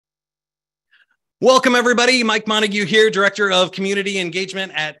Welcome, everybody. Mike Montague here, Director of Community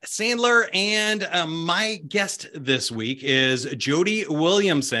Engagement at Sandler. And my guest this week is Jody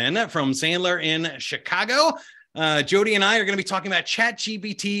Williamson from Sandler in Chicago. Jody and I are going to be talking about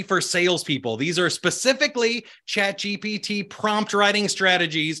ChatGPT for salespeople. These are specifically ChatGPT prompt writing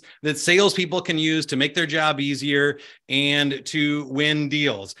strategies that salespeople can use to make their job easier and to win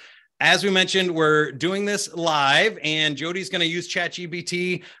deals. As we mentioned, we're doing this live, and Jody's going to use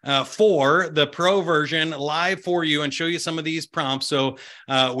ChatGPT for the pro version live for you and show you some of these prompts. So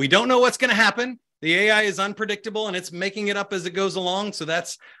we don't know what's going to happen. The AI is unpredictable, and it's making it up as it goes along. So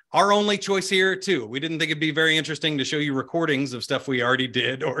that's our only choice here, too. We didn't think it'd be very interesting to show you recordings of stuff we already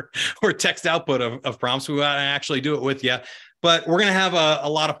did or text output of prompts. We want to actually do it with you. But we're going to have a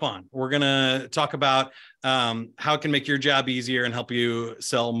lot of fun. We're going to talk about how it can make your job easier and help you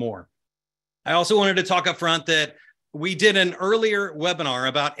sell more. I also wanted to talk up front that we did an earlier webinar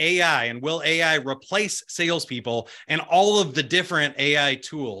about AI and will AI replace salespeople and all of the different AI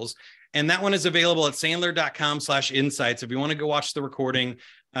tools. And that one is available at sandler.com/insights. If you want to go watch the recording,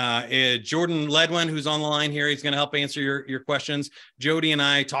 Jordan Ledwin, who's on the line here, he's going to help answer your questions. Jody and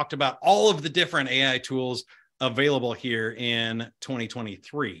I talked about all of the different AI tools available here in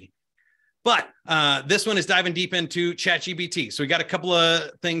 2023. But this one is diving deep into ChatGPT. So we got a couple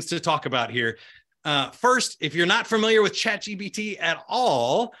of things to talk about here. First, if you're not familiar with ChatGPT at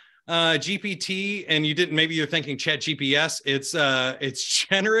all, GPT, and maybe you're thinking ChatGPS, it's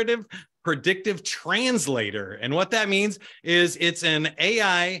generative predictive translator. And what that means is it's an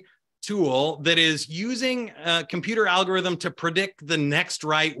AI tool that is using a computer algorithm to predict the next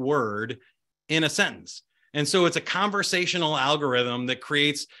right word in a sentence. And so it's a conversational algorithm that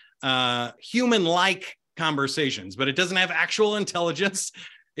creates human-like conversations, but it doesn't have actual intelligence.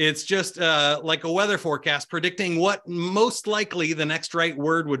 It's just like a weather forecast predicting what most likely the next right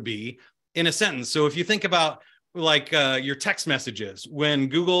word would be in a sentence. So if you think about like your text messages, when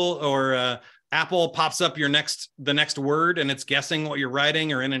Google or Apple pops up the next word and it's guessing what you're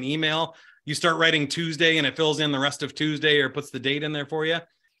writing, or in an email, you start writing Tuesday and it fills in the rest of Tuesday or puts the date in there for you.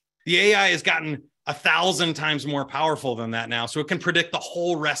 The AI has gotten 1,000 times more powerful than that now. So it can predict the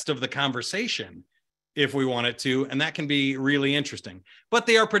whole rest of the conversation if we want it to. And that can be really interesting. But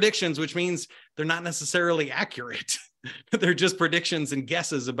they are predictions, which means they're not necessarily accurate. They're just predictions and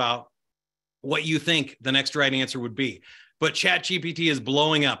guesses about what you think the next right answer would be. But ChatGPT is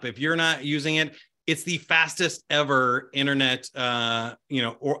blowing up. If you're not using it, it's the fastest ever internet,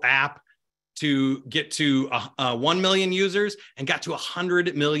 or app to get to 1 million users, and got to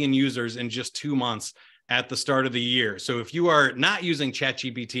 100 million users in just 2 months at the start of the year. So if you are not using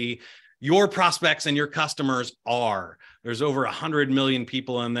ChatGPT, your prospects and your customers are. There's over 100 million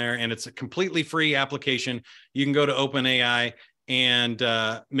people in there, and it's a completely free application. You can go to OpenAI and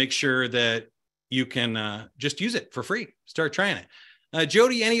make sure that you can just use it for free. Start trying it.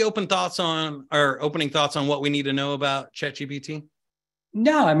 Jody, any opening thoughts on what we need to know about ChatGPT?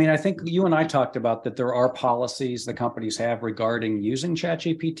 No, I mean, I think you and I talked about that there are policies the companies have regarding using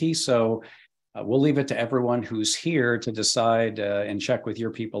ChatGPT. So we'll leave it to everyone who's here to decide and check with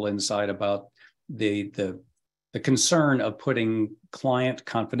your people inside about the concern of putting client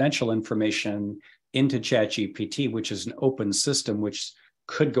confidential information into ChatGPT, which is an open system, which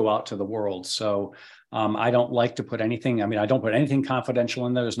could go out to the world. So I don't like to put anything. I mean, I don't put anything confidential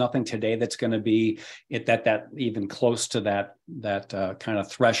in there. There's nothing today that's going to be that even close to that kind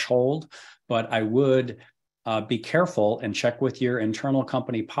of threshold. But I would be careful and check with your internal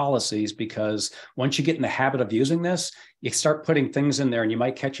company policies, because once you get in the habit of using this, you start putting things in there, and you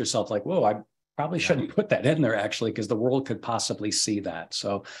might catch yourself like, "Whoa, I probably shouldn't put that in there," actually, because the world could possibly see that.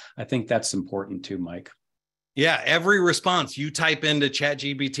 So I think that's important too, Mike. Yeah, every response you type into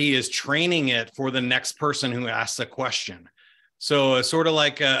ChatGPT is training it for the next person who asks a question. So sort of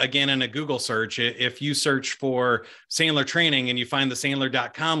like, again, in a Google search, if you search for Sandler training and you find the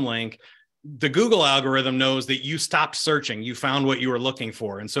Sandler.com link, the Google algorithm knows that you stopped searching. You found what you were looking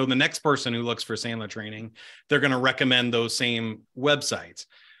for. And so the next person who looks for Sandler training, they're going to recommend those same websites.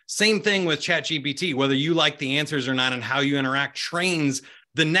 Same thing with ChatGPT, whether you like the answers or not and how you interact trains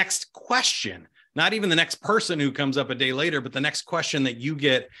the next question. Not even the next person who comes up a day later, but the next question that you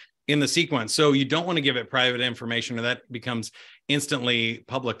get in the sequence. So you don't want to give it private information, or that becomes instantly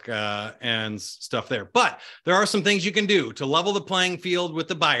public and stuff there. But there are some things you can do to level the playing field with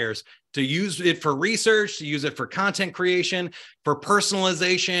the buyers, to use it for research, to use it for content creation, for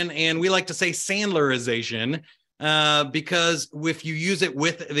personalization. And we like to say Sandlerization, because if you use it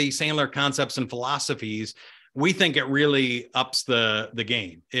with the Sandler concepts and philosophies, we think it really ups the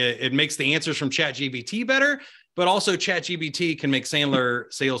game. It makes the answers from ChatGPT better, but also ChatGPT can make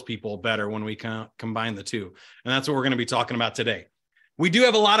Sandler salespeople better when we combine the two. And that's what we're going to be talking about today. We do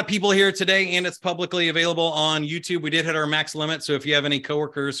have a lot of people here today, and it's publicly available on YouTube. We did hit our max limit. So if you have any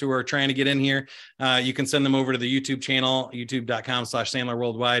coworkers who are trying to get in here, you can send them over to the YouTube channel, youtube.com/Sandler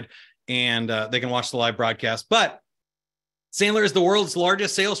Worldwide, and they can watch the live broadcast. But Sandler is the world's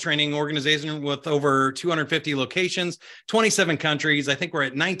largest sales training organization with over 250 locations, 27 countries. I think we're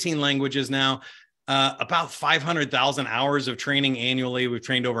at 19 languages now, about 500,000 hours of training annually. We've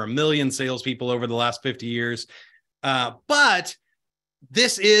trained over 1 million salespeople over the last 50 years. But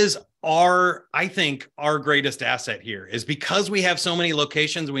this is I think our greatest asset here is because we have so many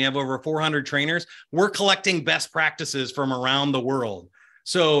locations, we have over 400 trainers, we're collecting best practices from around the world.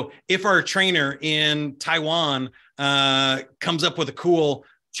 So if our trainer in Taiwan comes up with a cool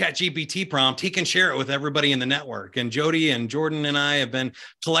ChatGPT prompt, he can share it with everybody in the network. And Jody and Jordan and I have been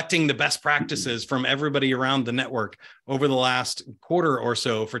collecting the best practices from everybody around the network over the last quarter or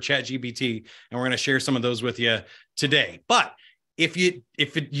so for ChatGPT. And we're going to share some of those with you today. But if you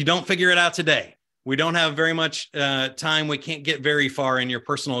don't figure it out today, we don't have very much time. We can't get very far in your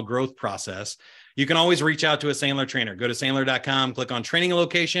personal growth process. You can always reach out to a Sandler trainer. Go to Sandler.com, click on training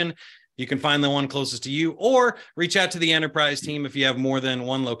location. You can find the one closest to you, or reach out to the enterprise team if you have more than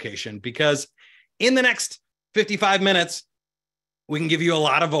one location, because in the next 55 minutes, we can give you a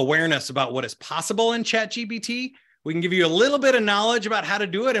lot of awareness about what is possible in ChatGPT. We can give you a little bit of knowledge about how to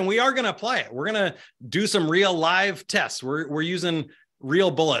do it, and we are going to apply it. We're going to do some real live tests. We're using real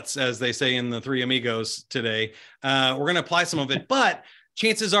bullets, as they say in the Three Amigos today. We're going to apply some of it, but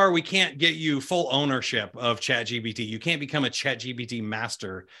chances are we can't get you full ownership of ChatGPT. You can't become a ChatGPT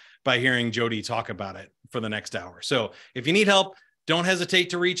master by hearing Jody talk about it for the next hour. So if you need help, don't hesitate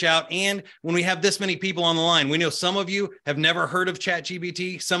to reach out. And when we have this many people on the line, we know some of you have never heard of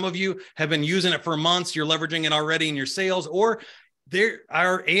ChatGPT. Some of you have been using it for months. You're leveraging it already in your sales, or there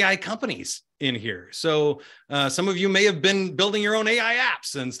are AI companies in here. So some of you may have been building your own AI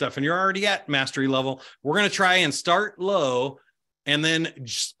apps and stuff, and you're already at mastery level. We're going to try and start low and then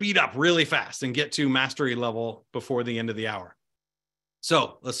speed up really fast and get to mastery level before the end of the hour.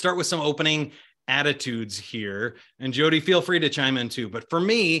 So let's start with some opening attitudes here. And Jody, feel free to chime in too. But for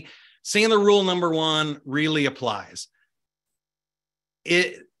me, Sandler rule number one really applies.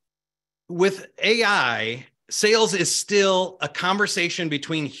 With AI, sales is still a conversation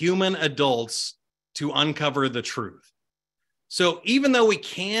between human adults to uncover the truth. So even though we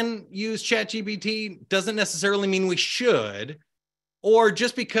can use ChatGPT, doesn't necessarily mean we should. Or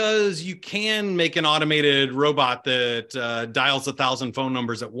just because you can make an automated robot that dials 1,000 phone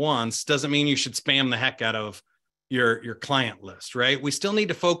numbers at once doesn't mean you should spam the heck out of your client list, right? We still need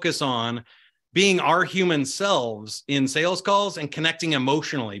to focus on being our human selves in sales calls and connecting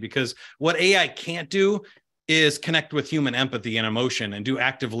emotionally, because what AI can't do is connect with human empathy and emotion and do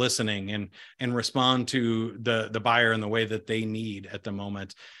active listening and respond to the buyer in the way that they need at the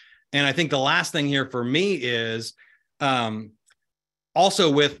moment. And I think the last thing here for me is,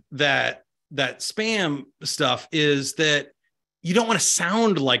 also with that spam stuff, is that you don't want to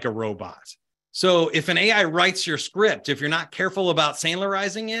sound like a robot. So if an AI writes your script, if you're not careful about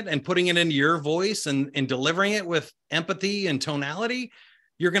Sandlerizing it and putting it into your voice and delivering it with empathy and tonality,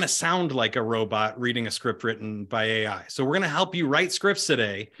 you're going to sound like a robot reading a script written by AI. So we're going to help you write scripts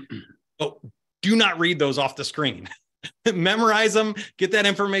today, but do not read those off the screen. Memorize them, get that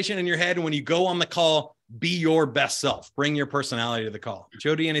information in your head. And when you go on the call, be your best self. Bring your personality to the call.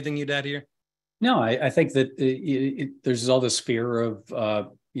 Jody, anything you'd add here? No, I think that there's all this fear of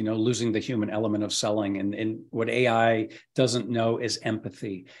losing the human element of selling, and what AI doesn't know is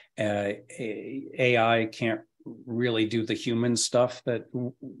empathy. AI can't really do the human stuff that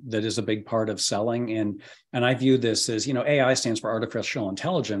is a big part of selling, and I view this as, AI stands for artificial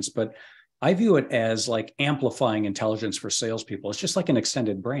intelligence, but I view it as like amplifying intelligence for salespeople. It's just like an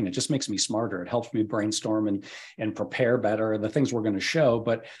extended brain. It just makes me smarter. It helps me brainstorm and prepare better, the things we're going to show.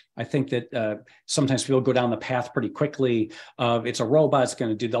 But I think that sometimes people go down the path pretty quickly of it's a robot, it's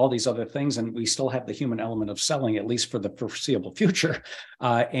going to do all these other things, and we still have the human element of selling, at least for the foreseeable future.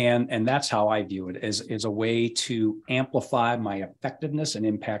 And that's how I view it, as a way to amplify my effectiveness and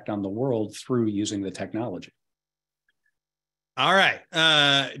impact on the world through using the technology. All right,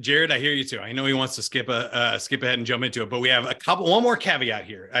 Jared, I hear you too. I know he wants to skip ahead and jump into it, but we have one more caveat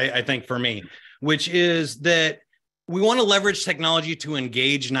here, I think, for me, which is that we want to leverage technology to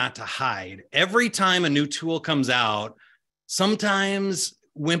engage, not to hide. Every time a new tool comes out, sometimes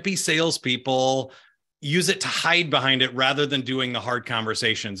wimpy salespeople use it to hide behind it rather than doing the hard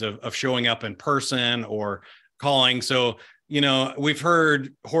conversations of showing up in person or calling. So, we've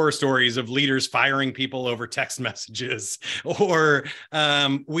heard horror stories of leaders firing people over text messages, or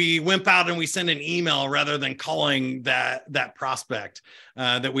we wimp out and we send an email rather than calling that prospect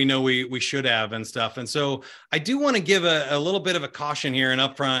that we know we should have and stuff. And so I do want to give a little bit of a caution here, an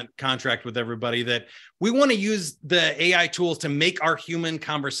upfront contract with everybody, that we want to use the AI tools to make our human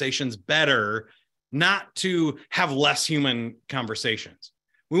conversations better, not to have less human conversations.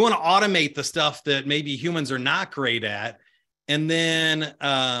 We want to automate the stuff that maybe humans are not great at. And then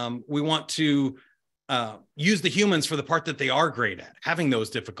we want to use the humans for the part that they are great at, having those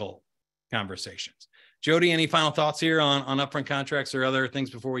difficult conversations. Jody, any final thoughts here on upfront contracts or other things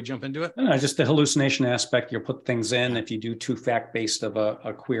before we jump into it? No, just the hallucination aspect. You'll put things in. If you do too fact-based of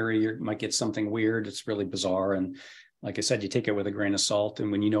a query, you might get something weird. It's really bizarre. And like I said, you take it with a grain of salt.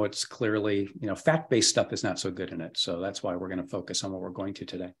 And when it's clearly, fact-based stuff is not so good in it. So that's why we're going to focus on what we're going to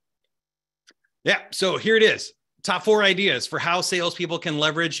today. Yeah. So here it is. Top 4 ideas for how salespeople can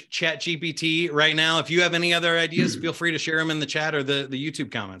leverage ChatGPT right now. If you have any other ideas, feel free to share them in the chat or the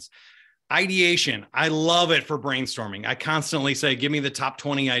YouTube comments. Ideation. I love it for brainstorming. I constantly say, give me the top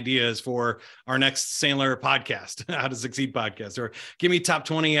 20 ideas for our next Sandler podcast, How to Succeed podcast, or give me top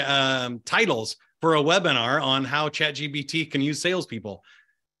 20 titles for a webinar on how ChatGPT can use salespeople.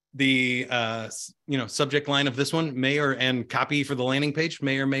 The subject line of this one and copy for the landing page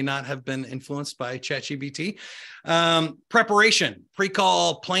may or may not have been influenced by ChatGPT. Preparation,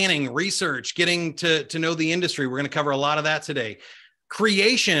 pre-call planning, research, getting to know the industry. We're going to cover a lot of that today.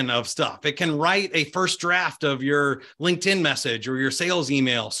 Creation of stuff. It can write a first draft of your LinkedIn message or your sales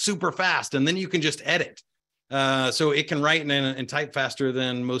email super fast, and then you can just edit. So it can write and type faster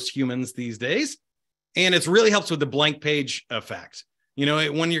than most humans these days. And it really helps with the blank page effect.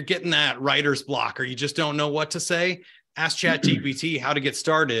 When you're getting that writer's block or you just don't know what to say, ask ChatGPT how to get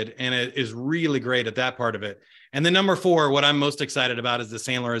started. And it is really great at that part of it. And then number 4, what I'm most excited about is the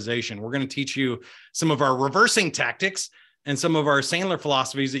Sandlerization. We're going to teach you some of our reversing tactics and some of our Sandler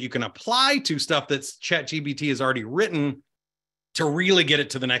philosophies that you can apply to stuff that ChatGPT has already written to really get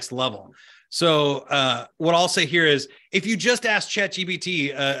it to the next level. So what I'll say here is, if you just ask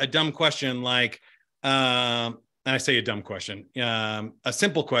ChatGPT a dumb question like, and I say a dumb question, a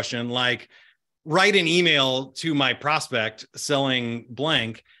simple question like, write an email to my prospect selling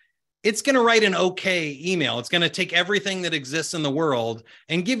blank, it's going to write an okay email. It's going to take everything that exists in the world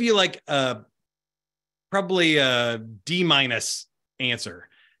and give you like probably a D- answer.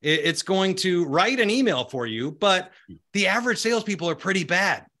 It's going to write an email for you, but the average salespeople are pretty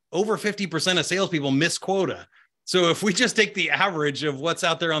bad. Over 50% of salespeople miss quota. So if we just take the average of what's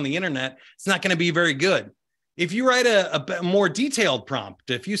out there on the internet, it's not going to be very good. If you write a more detailed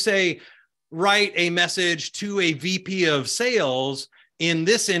prompt, if you say, write a message to a VP of sales in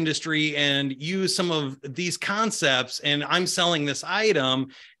this industry and use some of these concepts, and I'm selling this item,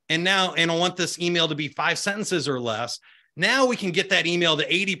 and I want this email to be 5 sentences or less. Now we can get that email to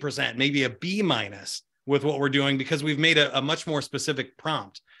 80%, maybe a B- with what we're doing, because we've made a much more specific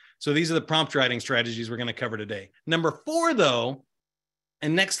prompt. So these are the prompt writing strategies we're going to cover today. Number 4, though,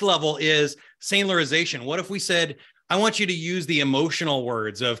 and next level, is Sandlerization. What if we said, I want you to use the emotional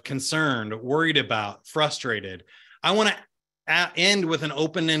words of concerned, worried about, frustrated. I want to end with an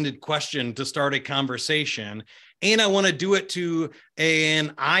open-ended question to start a conversation. And I want to do it to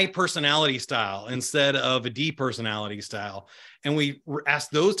an I personality style instead of a D personality style. And we ask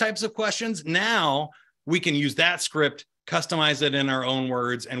those types of questions. Now we can use that script, customize it in our own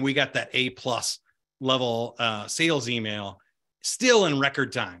words, and we got that A+ level sales email still in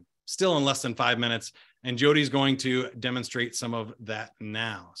record time, still in less than 5 minutes. And Jody's going to demonstrate some of that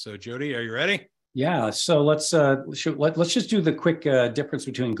now. So Jody, are you ready? Yeah. So let's just do the quick difference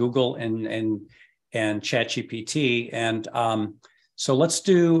between Google and ChatGPT. And so let's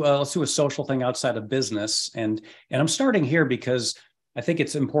do a social thing outside of business. And I'm starting here because I think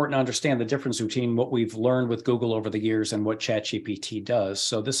it's important to understand the difference between what we've learned with Google over the years and what ChatGPT does.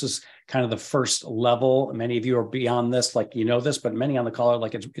 So this is kind of the first level. Many of you are beyond this, like this, but many on the call are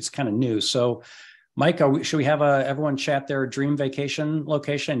like it's kind of new. So Mike, should we have everyone chat their dream vacation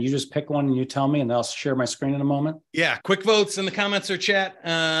location? You just pick one and you tell me, and I'll share my screen in a moment. Yeah, quick votes in the comments or chat.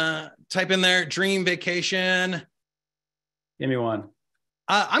 Type in there, dream vacation. Give me one.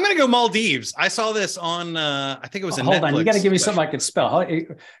 I'm going to go Maldives. I saw this on, I think it was a Hold Netflix on, you got to give me special. something I can spell.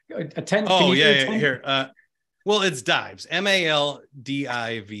 Here. Well, it's Dives, Maldiv.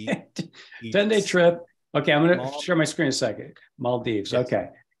 10-day trip. Okay, I'm going to share my screen in a second. Maldives. Yes. Okay.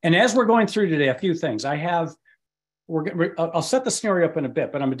 And as we're going through today, a few things. I'll set the scenario up in a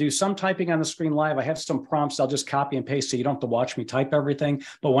bit, but I'm going to do some typing on the screen live. I have some prompts I'll just copy and paste so you don't have to watch me type everything.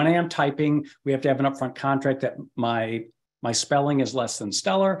 But when I am typing, we have to have an upfront contract that my My spelling is less than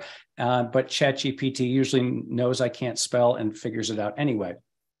stellar, but ChatGPT usually knows I can't spell and figures it out anyway.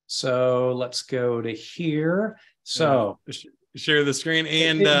 So let's go to here. So share the screen,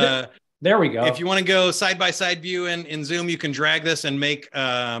 and there we go. If you want to go side-by-side view in Zoom, you can drag this and make,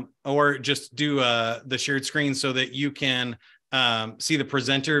 or just do the shared screen so that you can see the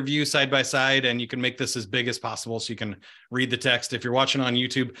presenter view side-by-side, and you can make this as big as possible so you can read the text. If you're watching on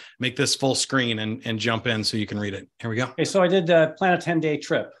YouTube, make this full screen and jump in so you can read it. Here we go. Okay, so I did plan a 10-day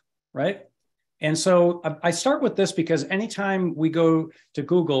trip, right? And so I start with this because anytime we go to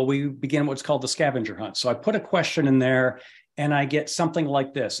Google, we begin what's called the scavenger hunt. So I put a question in there and I get something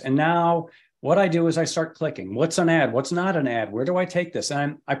like this. And now what I do is I start clicking. What's an ad? What's not an ad? Where do I take this?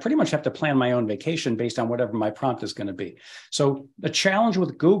 And I pretty much have to plan my own vacation based on whatever my prompt is going to be. So the challenge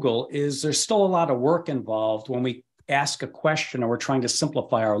with Google is there's still a lot of work involved when we ask a question and we're trying to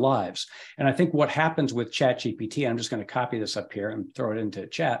simplify our lives. And I think what happens with ChatGPT, I'm just going to copy this up here and throw it into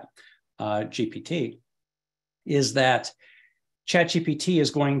chat. GPT, is that ChatGPT is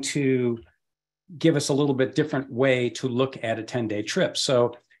going to give us a little bit different way to look at a 10-day trip.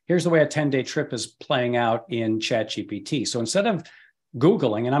 So here's the way a 10-day trip is playing out in ChatGPT. So instead of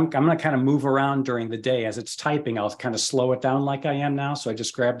Googling, and I'm going to kind of move around during the day as it's typing, I'll kind of slow it down like I am now. So I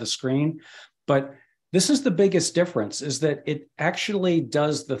just grab the screen. But this is the biggest difference, is that it actually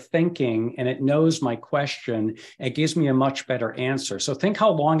does the thinking and it knows my question. It gives me a much better answer. So think how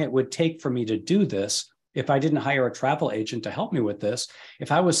long it would take for me to do this if I didn't hire a travel agent to help me with this. If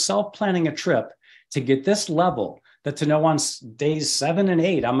I was self-planning a trip to get this level, that to know on days 7 and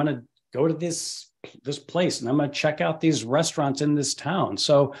 8, I'm going to go to this place and I'm going to check out these restaurants in this town.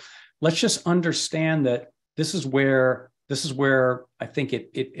 So let's just understand that this is where I think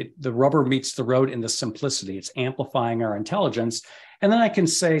the rubber meets the road in the simplicity. It's amplifying our intelligence. And then I can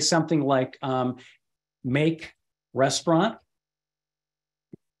say something like, make restaurant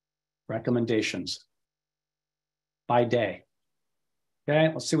recommendations by day.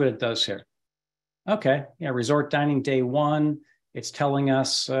 Okay, let's see what it does here. Okay, yeah, resort dining day 1. It's telling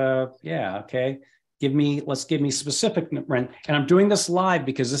us, okay. Let's give me specific rent. And I'm doing this live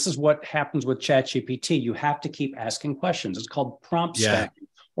because this is what happens with ChatGPT. You have to keep asking questions. It's called prompt stacking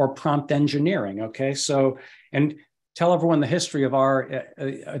or prompt engineering. Okay. So, and tell everyone the history of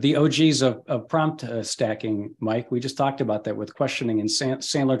the OGs of prompt stacking, Mike. We just talked about that with questioning and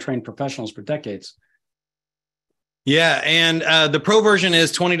Sandler trained professionals for decades. Yeah, and the pro version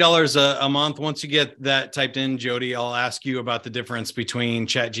is $20 a month. Once you get that typed in, Jody, I'll ask you about the difference between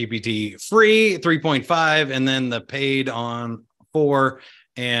ChatGPT free 3.5 and then the paid on 4,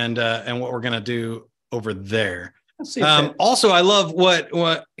 and what we're going to do over there. Also, I love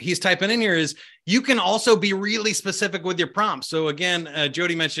what he's typing in here is you can also be really specific with your prompts. So again,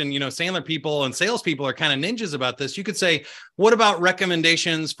 Jody mentioned, Sandler people and salespeople are kind of ninjas about this. You could say, what about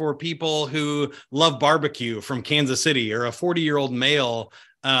recommendations for people who love barbecue from Kansas City, or a 40-year-old male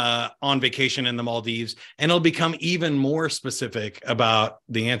on vacation in the Maldives? And it'll become even more specific about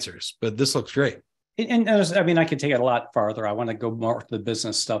the answers. But this looks great. And I could take it a lot farther. I want to go more to the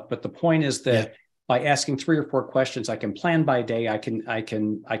business stuff, but the point is that by asking 3 or 4 questions, I can plan by day. I can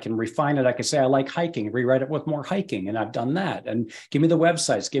refine it. I can say, I like hiking, rewrite it with more hiking. And I've done that. And give me the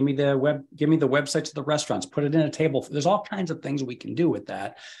websites, give me the websites of the restaurants, put it in a table. There's all kinds of things we can do with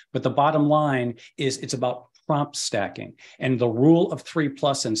that. But the bottom line is it's about prompt stacking. And the rule of 3+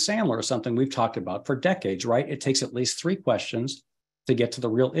 in Sandler is something we've talked about for decades, right? It takes at least 3 questions to get to the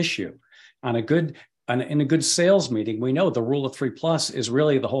real issue. In a good sales meeting, we know the rule of 3+ is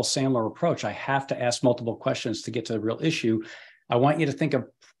really the whole Sandler approach. I have to ask multiple questions to get to the real issue. I want you to think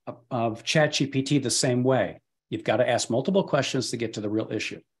of ChatGPT the same way. You've got to ask multiple questions to get to the real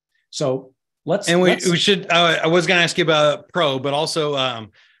issue. So we should, I was going to ask you about pro, but also,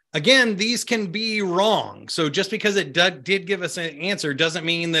 again, these can be wrong. So just because it did give us an answer doesn't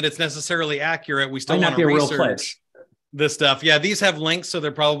mean that it's necessarily accurate. We still want to research this stuff. Yeah, these have links, so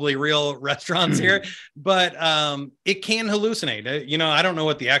they're probably real restaurants here, but it can hallucinate. I don't know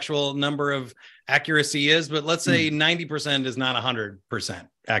what the actual number of accuracy is, but let's say 90% is not 100%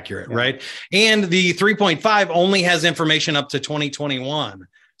 accurate, right? And the 3.5 only has information up to 2021.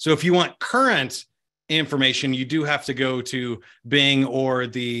 So if you want current information, you do have to go to Bing or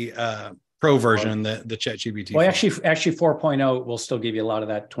the pro version, the ChatGPT. Well, actually 4.0 will still give you a lot of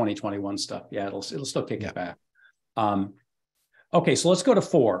that 2021 stuff. Yeah, it'll still kick it back. Okay, so let's go to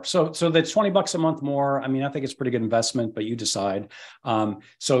 4. So that's $20 a month more. I think it's a pretty good investment, but you decide.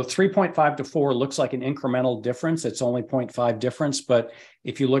 So 3.5 to 4 looks like an incremental difference. It's only 0.5 difference, but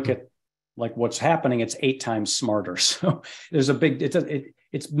if you look at like what's happening, it's 8 times smarter. So there's a big.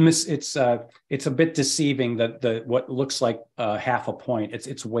 it's a bit deceiving that what looks like half a point,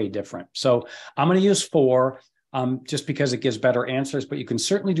 it's way different. So I'm going to use 4 just because it gives better answers, but you can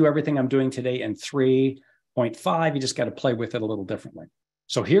certainly do everything I'm doing today in 3.5. You just got to play with it a little differently.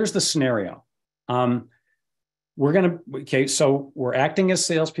 So here's the scenario. So we're acting as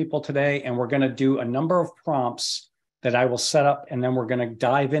salespeople today, and we're going to do a number of prompts that I will set up, and then we're going to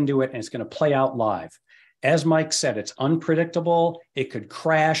dive into it, and it's going to play out live. As Mike said, it's unpredictable. It could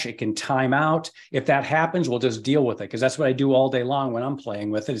crash. It can time out. If that happens, we'll just deal with it, because that's what I do all day long when I'm playing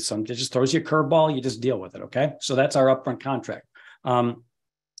with it. It just throws you a curveball. You just deal with it, okay? So that's our upfront contract.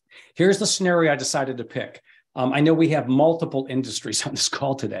 Here's the scenario I decided to pick. I know we have multiple industries on this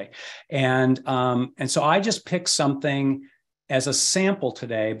call today. And so I just picked something as a sample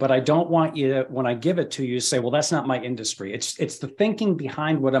today, but I don't want you to, when I give it to you, say, well, that's not my industry. It's the thinking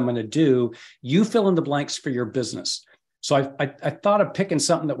behind what I'm going to do. You fill in the blanks for your business. So I thought of picking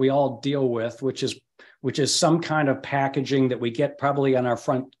something that we all deal with, which is some kind of packaging that we get probably on our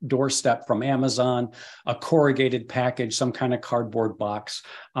front doorstep from Amazon, a corrugated package, some kind of cardboard box.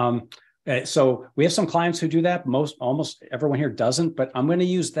 So we have some clients who do that. Almost everyone here doesn't, but I'm going to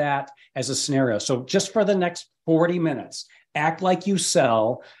use that as a scenario. So just for the next 40 minutes, act like you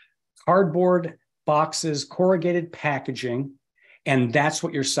sell cardboard boxes, corrugated packaging, and that's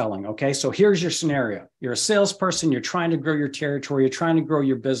what you're selling. Okay. So here's your scenario. You're a salesperson. You're trying to grow your territory. You're trying to grow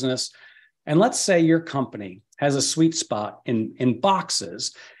your business. And let's say your company has a sweet spot in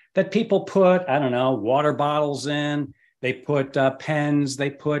boxes that people put, I don't know, water bottles in. They put pens, they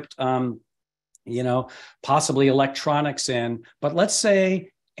put, possibly electronics in. But let's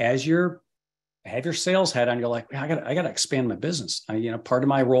say as you have your sales head on, you're like, I got to expand my business. Part of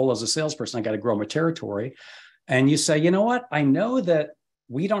my role as a salesperson, I got to grow my territory. And you say, you know what? I know that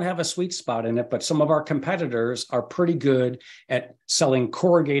we don't have a sweet spot in it, but some of our competitors are pretty good at selling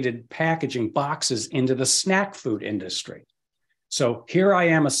corrugated packaging boxes into the snack food industry. So here I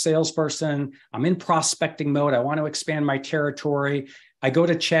am, a salesperson. I'm in prospecting mode. I want to expand my territory. I go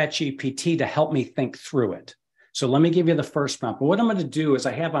to ChatGPT to help me think through it. So let me give you the first prompt. But what I'm going to do is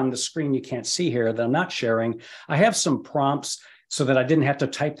I have on the screen, you can't see here that I'm not sharing. I have some prompts so that I didn't have to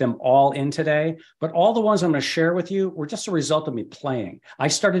type them all in today. But all the ones I'm going to share with you were just a result of me playing. I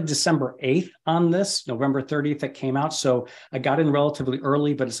started December 8th on this, November 30th it came out. So I got in relatively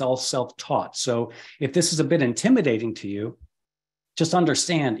early, but it's all self-taught. So if this is a bit intimidating to you, just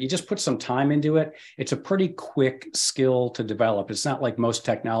understand, you just put some time into it. It's a pretty quick skill to develop. It's not like most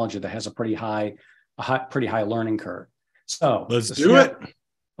technology that has a pretty high learning curve. So let's do it.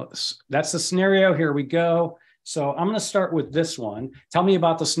 That's the scenario. Here we go. So I'm going to start with this one. Tell me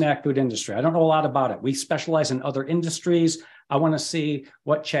about the snack food industry. I don't know a lot about it. We specialize in other industries. I want to see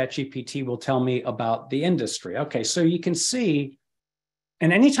what ChatGPT will tell me about the industry. Okay, so you can see,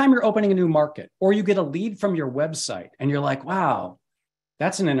 and anytime you're opening a new market or you get a lead from your website and you're like, wow,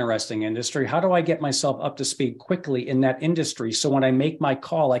 that's an interesting industry. How do I get myself up to speed quickly in that industry? So when I make my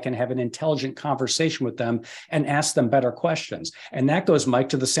call, I can have an intelligent conversation with them and ask them better questions. And that goes, Mike,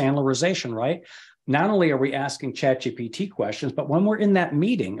 to the Sandlerization, right? Not only are we asking ChatGPT questions, but when we're in that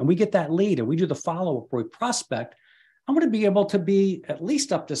meeting and we get that lead and we do the follow-up where we prospect, I want to be able to be at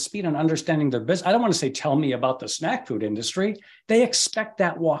least up to speed on understanding their business. I don't want to say, tell me about the snack food industry. They expect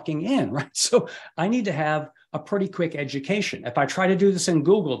that walking in, right? So I need to have a pretty quick education. If I try to do this in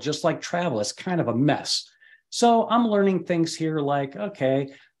Google, just like travel, it's kind of a mess. So I'm learning things here like, okay,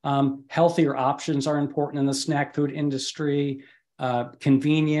 healthier options are important in the snack food industry,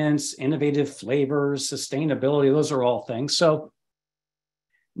 convenience, innovative flavors, sustainability, those are all things. So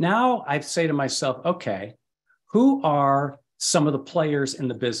now I say to myself, okay, who are some of the players in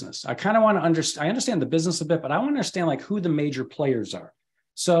the business? I kind of want to understand, I understand the business a bit, but I want to understand like who the major players are.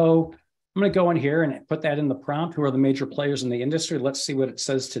 So I'm going to go in here and put that in the prompt. Who are the major players in the industry? Let's see what it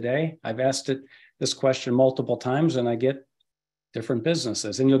says today. I've asked it this question multiple times and I get different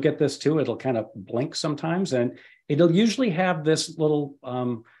businesses. And you'll get this too. It'll kind of blink sometimes and it'll usually have this little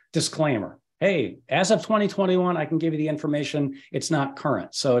disclaimer. Hey, as of 2021, I can give you the information. It's not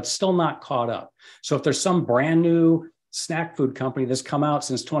current. So it's still not caught up. So if there's some brand new snack food company that's come out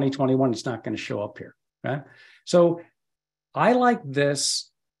since 2021, it's not going to show up here. Okay. So I like this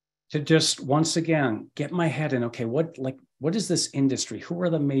to just, once again, get my head in, okay, what is this industry? Who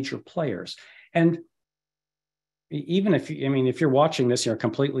are the major players? And even if you're watching this, you're a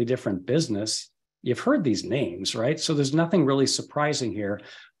completely different business, you've heard these names, right? So there's nothing really surprising here.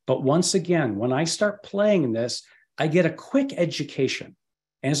 But once again, when I start playing this, I get a quick education.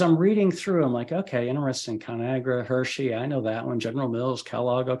 And as I'm reading through, I'm like, okay, interesting. Conagra, Hershey, I know that one. General Mills,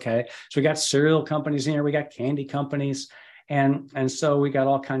 Kellogg, okay. So we got cereal companies in here. We got candy companies. And so we got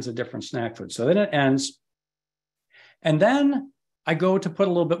all kinds of different snack foods. So then it ends. And then I go to put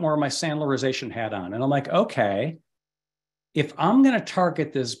a little bit more of my Sandlerization hat on. And I'm like, okay, if I'm going to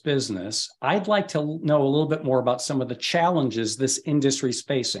target this business, I'd like to know a little bit more about some of the challenges this industry is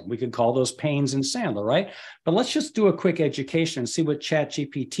facing. We could call those pains in Sandler, right? But let's just do a quick education and see what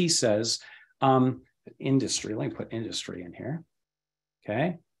ChatGPT says. Industry, let me put industry in here.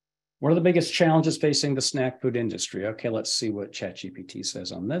 Okay. What are the biggest challenges facing the snack food industry? Okay, let's see what ChatGPT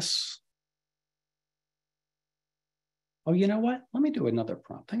says on this. Oh, you know what? Let me do another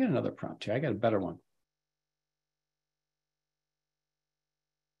prompt. I got another prompt here. I got a better one.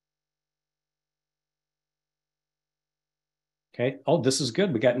 Okay. Oh, this is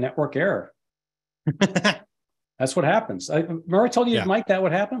good. We got network error. That's what happens. Remember I told you, Mike, that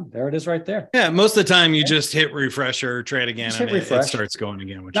would happen? There it is right there. Yeah, most of the time you just hit refresh or try it again, just and hit refresh. It starts going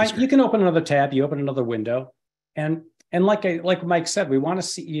again, which now, is great. You can open another tab, you open another window, and like Mike said, we want to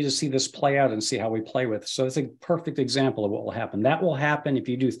see you to see this play out and see how we play with it. So it's a perfect example of what will happen. That will happen if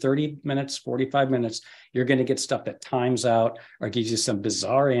you do 30 minutes, 45 minutes, you're going to get stuff that times out or gives you some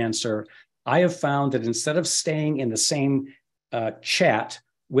bizarre answer. I have found that instead of staying in the same chat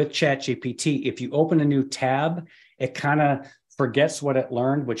with ChatGPT, if you open a new tab, it kind of forgets what it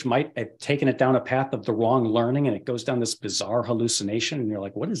learned, which might have taken it down a path of the wrong learning, and it goes down this bizarre hallucination. And you're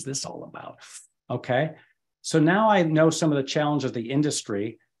like, what is this all about? Okay. So now I know some of the challenges of the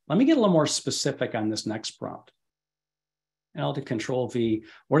industry. Let me get a little more specific on this next prompt. And I'll do Control V.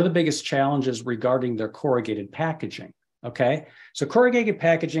 What are the biggest challenges regarding their corrugated packaging? Okay. So corrugated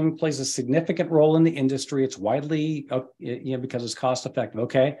packaging plays a significant role in the industry. It's widely, because it's cost effective.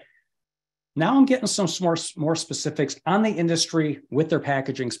 Okay. Now I'm getting some more specifics on the industry with their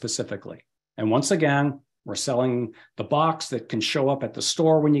packaging specifically. And once again, we're selling the box that can show up at the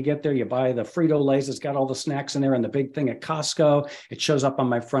store when you get there. You buy the Frito-Lays, it's got all the snacks in there, and the big thing at Costco, it shows up on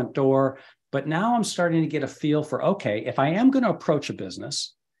my front door. But now I'm starting to get a feel for, okay, if I am going to approach a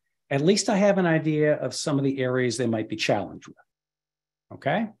business, at least I have an idea of some of the areas they might be challenged with.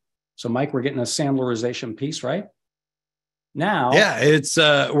 Okay. So Mike, we're getting a Sandlerization piece, right? Now, yeah, it's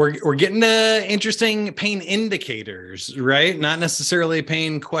we're getting interesting pain indicators, right? Not necessarily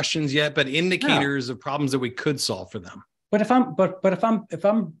pain questions yet, but indicators of problems that we could solve for them. But if I'm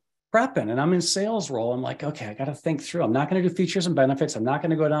prepping and I'm in sales role, I'm like, okay, I got to think through. I'm not going to do features and benefits. I'm not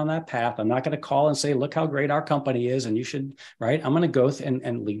going to go down that path. I'm not going to call and say, look how great our company is, and you should, right? I'm going to go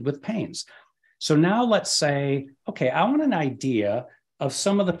and lead with pains. So now let's say, okay, I want an idea of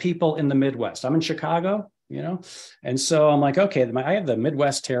some of the people in the Midwest. I'm in Chicago. And so I'm like, okay, I have the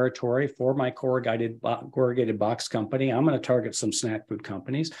Midwest territory for my corrugated box company. I'm going to target some snack food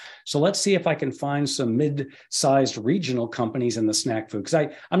companies. So let's see if I can find some mid-sized regional companies in the snack food.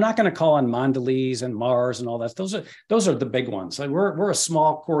 Because I'm not going to call on Mondelez and Mars and all that. Those are the big ones. Like we're a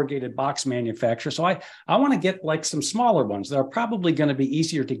small corrugated box manufacturer. So I want to get like some smaller ones that are probably going to be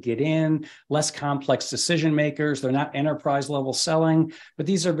easier to get in, less complex decision makers. They're not enterprise level selling, but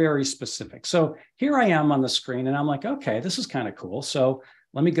these are very specific. So here I am on the screen and I'm like, okay, this is kind of cool. So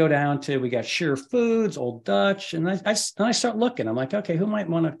let me go down to, we got Sheer Foods, Old Dutch. And I start looking, I'm like, okay, who might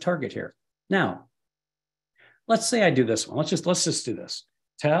want to target here? Now, let's say I do this one. Let's just do this.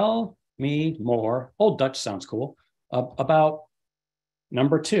 Tell me more. Old Dutch sounds cool. About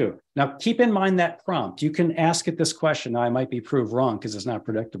number 2. Now, keep in mind that prompt. You can ask it this question. Now, I might be proved wrong because it's not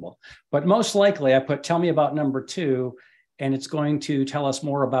predictable, but most likely I put, tell me about number 2, and it's going to tell us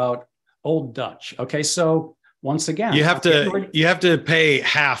more about Old Dutch. Okay, so once again, you have to pay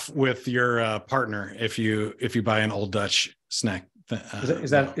half with your partner if you buy an Old Dutch snack. You're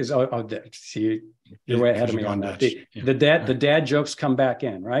way ahead of me on that. The dad jokes come back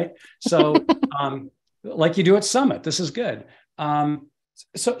in, right? So like you do at Summit, this is good.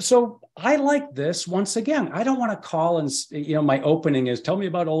 So I like this. Once again, I don't want to call and my opening is tell me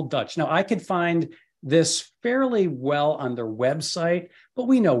about Old Dutch. Now I could find this fairly well on their website, but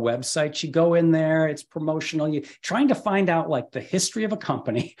we know websites, you go in there, it's promotional, you're trying to find out like the history of a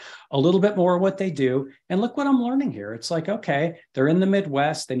company, a little bit more of what they do. And look what I'm learning here. It's like, okay, they're in the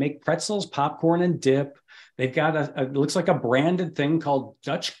Midwest. They make pretzels, popcorn, and dip. They've got it looks like a branded thing called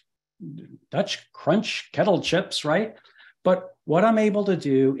Dutch Crunch kettle chips, right? But what I'm able to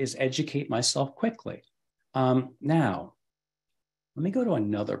do is educate myself quickly. Now, let me go to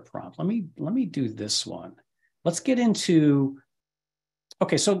another prompt. Let me do this one. Let's get into,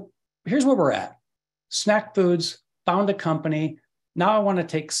 okay, so here's where we're at. Snack Foods, found a company. Now I want to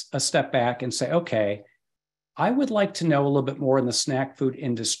take a step back and say, okay, I would like to know a little bit more in the snack food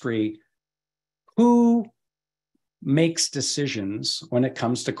industry. Who makes decisions when it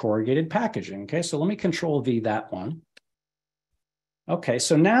comes to corrugated packaging? Okay, so let me Control V that one. Okay,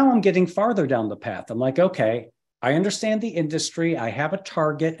 so now I'm getting farther down the path. I'm like, okay, I understand the industry. I have a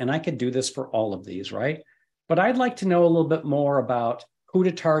target and I could do this for all of these, right? But I'd like to know a little bit more about who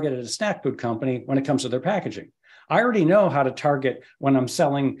to target at a snack food company when it comes to their packaging. I already know how to target when I'm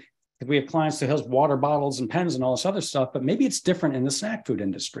selling, because we have clients that has water bottles and pens and all this other stuff, but maybe it's different in the snack food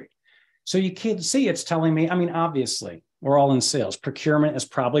industry. So you can see it's telling me, I mean, obviously, we're all in sales. Procurement is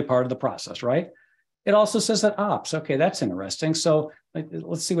probably part of the process, right? It also says that ops. Okay, that's interesting. So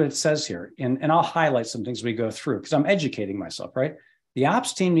let's see what it says here. And I'll highlight some things we go through because I'm educating myself, right? The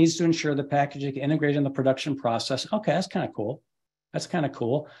ops team needs to ensure the packaging integrated in the production process. Okay, that's kind of cool. That's kind of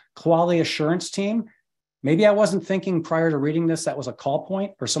cool. Quality assurance team. Maybe I wasn't thinking prior to reading this that was a call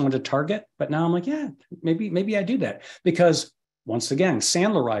point or someone to target, but now I'm like, yeah, maybe I do that because once again,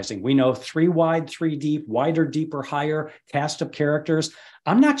 Sandlerizing, we know 3 wide, 3 deep, wider, deeper, higher, cast of characters.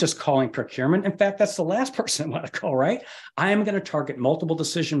 I'm not just calling procurement. In fact, that's the last person I want to call, right? I am going to target multiple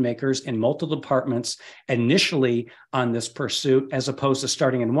decision makers in multiple departments initially on this pursuit, as opposed to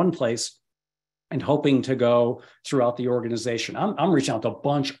starting in one place and hoping to go throughout the organization. I'm reaching out to a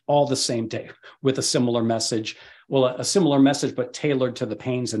bunch all the same day with a similar message. Well, a similar message, but tailored to the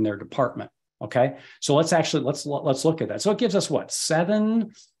pains in their department. Okay, so let's look at that. So it gives us what,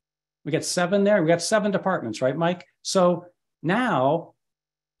 7? We get 7 there. We got 7 departments, right, Mike? So now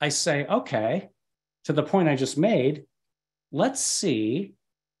I say, okay, to the point I just made, let's see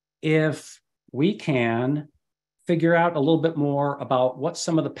if we can figure out a little bit more about what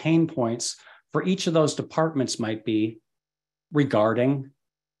some of the pain points for each of those departments might be regarding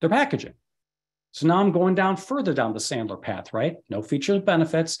their packaging. So now I'm going down further down the Sandler path, right? No features,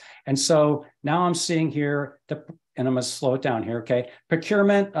 benefits. And so now I'm seeing here, and I'm going to slow it down here, okay?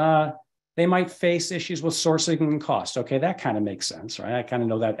 Procurement, they might face issues with sourcing and cost. Okay, that kind of makes sense, right? I kind of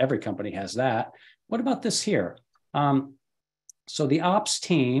know that every company has that. What about this here? So the ops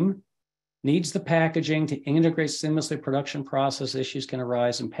team needs the packaging to integrate seamlessly production process. Issues can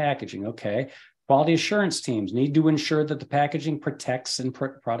arise in packaging. Okay. Quality assurance teams need to ensure that the packaging protects and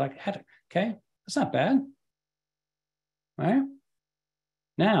product. Okay. That's not bad. All right.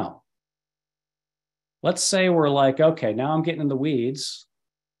 Now, let's say we're like, okay, now I'm getting in the weeds.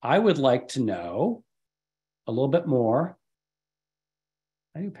 I would like to know a little bit more.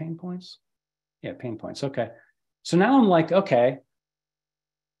 I do pain points. Yeah, pain points. Okay. So now I'm like, okay,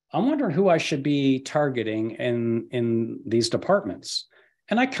 I'm wondering who I should be targeting in these departments.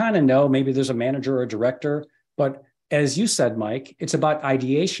 And I kind of know maybe there's a manager or a director, but as you said, Mike, it's about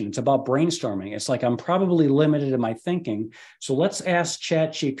ideation. It's about brainstorming. It's like I'm probably limited in my thinking. So let's ask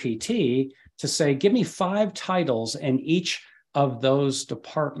ChatGPT to say, give me 5 titles in each of those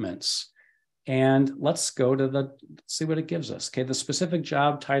departments. And let's go to see what it gives us. Okay, the specific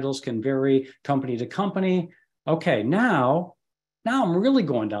job titles can vary company to company. Okay, now I'm really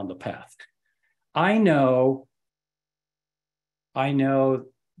going down the path. I know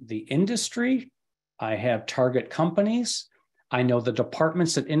the industry. I have target companies. I know the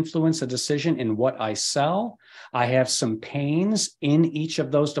departments that influence a decision in what I sell. I have some pains in each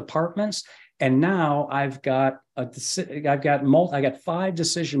of those departments. And now I've got 5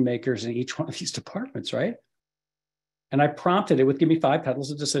 decision makers in each one of these departments, right? And I prompted it with, give me 5 titles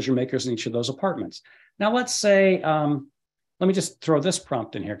of decision makers in each of those departments. Now let's say, let me just throw this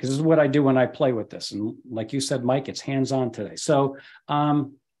prompt in here because this is what I do when I play with this. And like you said, Mike, it's hands-on today. So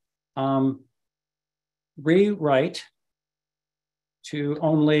rewrite to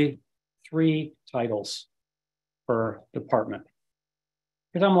only 3 titles per department.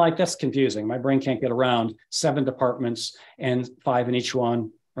 Because I'm like, that's confusing. My brain can't get around 7 departments and 5 in each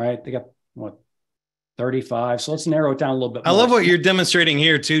one, right? They got what, 35. So let's narrow it down a little bit more. I love what you're demonstrating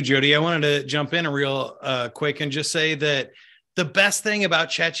here too, Jody. I wanted to jump in real quick and just say that the best thing about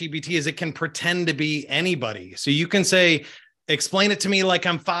ChatGPT is it can pretend to be anybody. So you can say, explain it to me like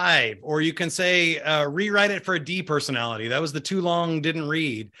I'm 5, or you can say, rewrite it for a D personality. That was the too long, didn't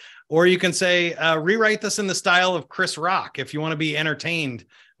read. Or you can say, rewrite this in the style of Chris Rock if you want to be entertained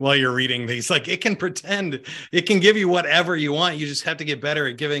while you're reading these. Like it can pretend, it can give you whatever you want. You just have to get better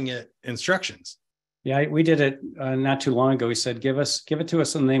at giving it instructions. Yeah, we did it not too long ago. He said, give it to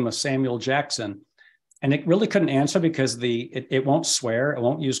us in the name of Samuel Jackson. And it really couldn't answer because it won't swear. It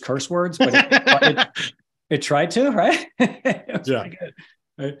won't use curse words, but it tried to, right? Yeah. Good.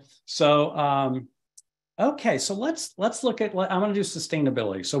 Right? So, okay. So let's look at, I'm going to do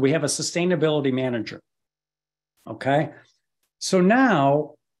sustainability. So we have a sustainability manager. Okay. So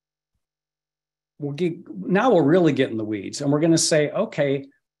now we'll really get in the weeds and we're going to say, okay,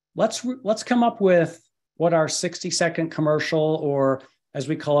 let's come up with what our 60-second commercial, or as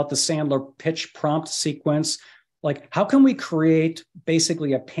we call it, the Sandler pitch prompt sequence. like, how can we create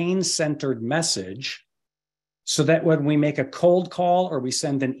basically a pain-centered message so that when we make a cold call or we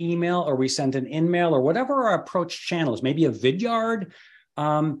send an email or we send an in-mail or whatever our approach channel is, maybe a vidyard,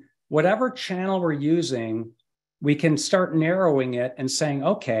 whatever channel we're using, we can start narrowing it and saying,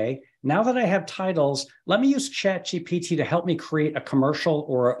 okay, now that I have titles, let me use ChatGPT to help me create a commercial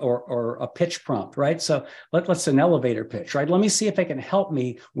or a pitch prompt, right? So let's an elevator pitch, right? Let me see if it can help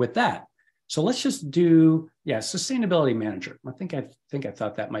me with that. So let's just do, sustainability manager. I think I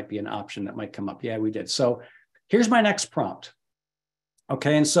thought that might be an option that might come up. Yeah, we did. So here's my next prompt.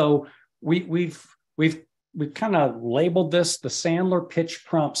 Okay, and so we've kind of labeled this the Sandler pitch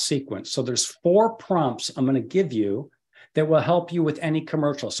prompt sequence. So there's 4 prompts I'm going to give you that will help you with any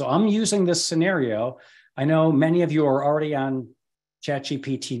commercial. So I'm using this scenario. I know many of you are already on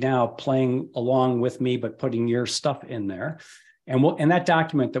ChatGPT now playing along with me, but putting your stuff in there. And that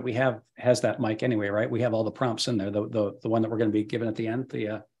document that we have has that, Mike, anyway, right? We have all the prompts in there, the one that we're going to be given at the end,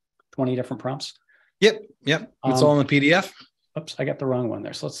 the 20 different prompts. Yep. It's all in the PDF. Oops, I got the wrong one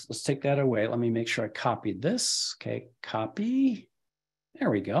there. So let's take that away. Let me make sure I copied this. Okay, copy.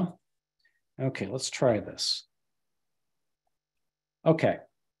 There we go. Okay, let's try this. Okay,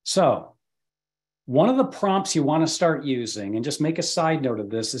 so one of the prompts you want to start using, and just make a side note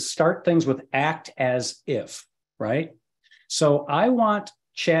of this, is start things with act as if, right? So I want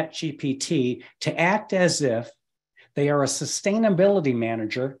ChatGPT to act as if they are a sustainability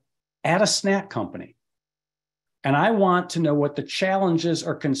manager at a snack company. And I want to know what the challenges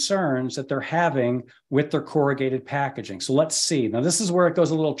or concerns that they're having with their corrugated packaging. So let's see. Now, this is where it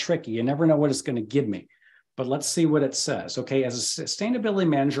goes a little tricky. You never know what it's going to give me. But let's see what it says. Okay, as a sustainability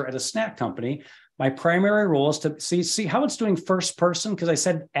manager at a snack company, my primary role is to see how it's doing first person, because I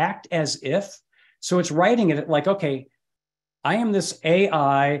said act as if. So it's writing it like, okay, I am this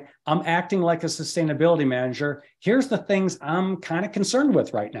AI. I'm acting like a sustainability manager. Here's the things I'm kind of concerned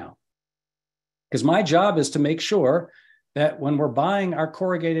with right now. Because my job is to make sure that when we're buying our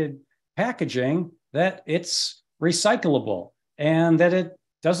corrugated packaging, that it's recyclable and that it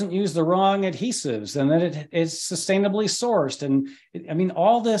doesn't use the wrong adhesives and that it is sustainably sourced. And I mean,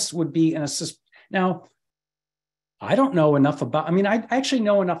 all this would be in a, now, I don't know enough about, I mean, I actually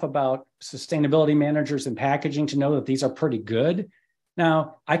know enough about sustainability managers and packaging to know that these are pretty good.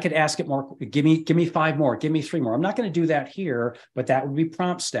 Now, I could ask it more, give me 5 more, give me 3 more. I'm not going to do that here, but that would be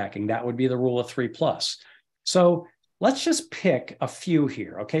prompt stacking. That would be the rule of 3+. So let's just pick a few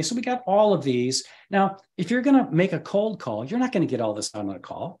here. Okay, so we got all of these. Now, if you're going to make a cold call, you're not going to get all this on a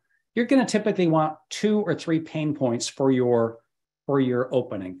call. You're going to typically want 2 or 3 pain points for your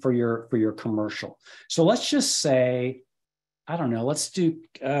opening, for your commercial. So let's just say, I don't know, let's do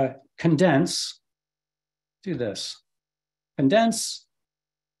condense, do this. Condense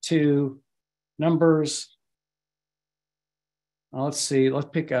to numbers. Let's see, let's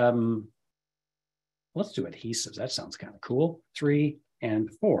pick, let's do adhesives. That sounds kind of cool. 3 and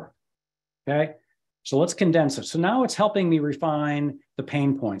 4, okay? So let's condense it. So now it's helping me refine the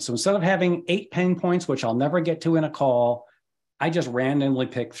pain points. So instead of having 8 pain points, which I'll never get to in a call, I just randomly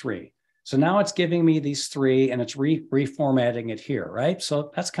pick 3. So now it's giving me these 3 and it's reformatting it here, right?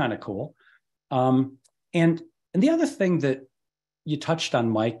 So that's kind of cool. And the other thing that you touched on,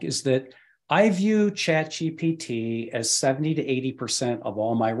 Mike, is that I view ChatGPT as 70 to 80% of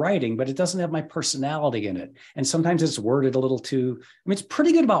all my writing, but it doesn't have my personality in it. And sometimes it's worded a little too, I mean, it's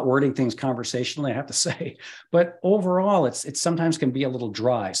pretty good about wording things conversationally, I have to say, but overall it sometimes can be a little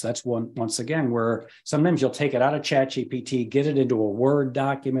dry. So that's once again, where sometimes you'll take it out of ChatGPT, get it into a Word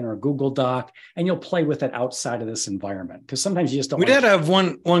document or a Google Doc, and you'll play with it outside of this environment. Because sometimes you just don't. We did have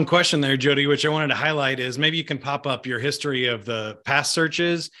one question there, Jody, which I wanted to highlight is maybe you can pop up your history of the past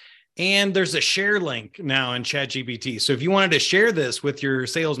searches. And there's a share link now in ChatGPT. So if you wanted to share this with your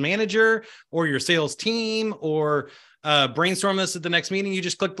sales manager or your sales team or brainstorm this at the next meeting, you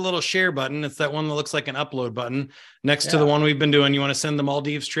just click the little share button. It's that one that looks like an upload button next to the one we've been doing. You want to send the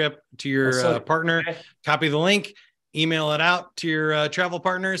Maldives trip to your partner, copy the link, email it out to your travel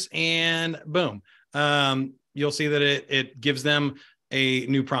partners, and boom. You'll see that it gives them a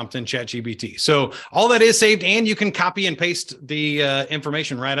new prompt in ChatGPT. So all that is saved, and you can copy and paste the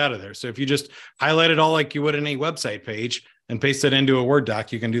information right out of there. So if you just highlight it all like you would in a website page and paste it into a Word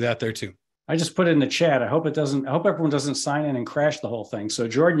doc, you can do that there too. I just put it in the chat. I hope everyone doesn't sign in and crash the whole thing. So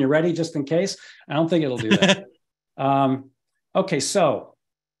Jordan, you ready just in case? I don't think it'll do that. Okay, so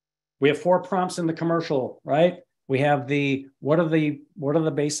we have 4 prompts in the commercial, right? We have what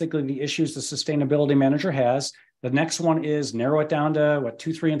are basically the issues the sustainability manager has. The next one is narrow it down to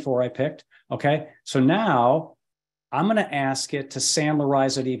 2, 3, and 4 I picked. Okay. So now I'm going to ask it to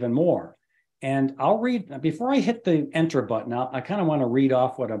Sandlerize it even more. And I'll read, before I hit the enter button, I kind of want to read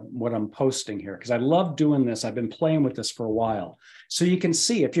off what I'm posting here, because I love doing this. I've been playing with this for a while. So you can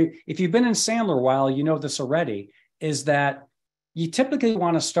see, if you've been in Sandler a while, you know this already, is that you typically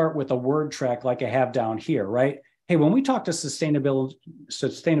want to start with a word track like I have down here, right? Hey, when we talk to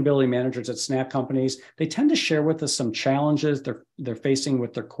sustainability managers at snack companies, they tend to share with us some challenges they're facing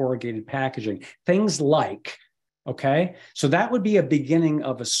with their corrugated packaging. Things like, okay, so that would be a beginning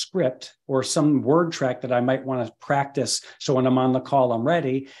of a script or some word track that I might want to practice. So when I'm on the call, I'm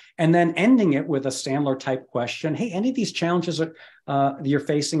ready. And then ending it with a Sandler type question. Hey, any of these challenges you're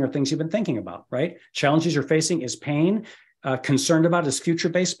facing or things you've been thinking about, right? Challenges you're facing is pain. Concerned about is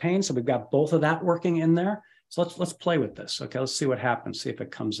future-based pain. So we've got both of that working in there. So let's play with this. Okay, let's see what happens. See if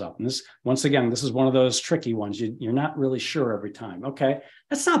it comes up. And this, once again, this is one of those tricky ones. You're not really sure every time. Okay,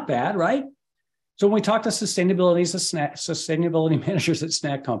 that's not bad, right? So when we talk to sustainability managers at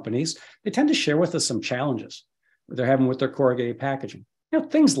snack companies, they tend to share with us some challenges that they're having with their corrugated packaging.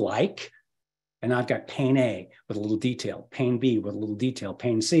 Things like, and I've got pain A with a little detail, pain B with a little detail,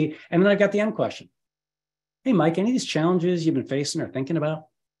 pain C, and then I've got the end question. Hey, Mike, any of these challenges you've been facing or thinking about?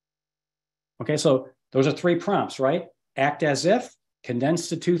 Okay, so those are 3 prompts, right? Act as if, condense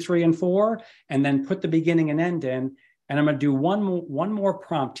to 2, 3, and 4, and then put the beginning and end in. And I'm going to do one more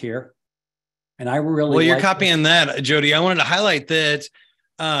prompt here. And I really well, you're copying that, Jody. I wanted to highlight that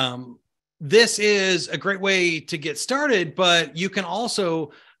this is a great way to get started, but you can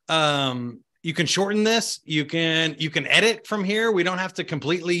also you can shorten this. You can edit from here. We don't have to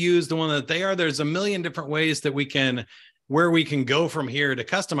completely use the one that they are. There's a million different ways that we can go from here to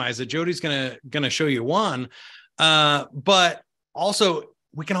customize it. Jody's gonna show you one, but also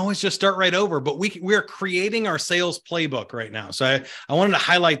we can always just start right over. But we're creating our sales playbook right now. So I wanted to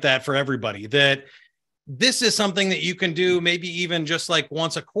highlight that for everybody, that this is something that you can do maybe even just like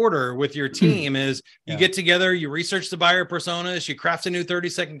once a quarter with your team. Is you get together, you research the buyer personas, you craft a new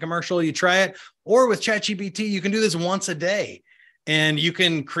 30-second commercial, you try it. Or with ChatGPT, you can do this once a day. And you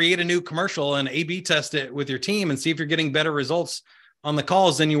can create a new commercial and A/B test it with your team and see if you're getting better results on the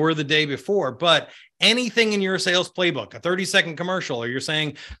calls than you were the day before. But anything in your sales playbook, a 30-second commercial, or you're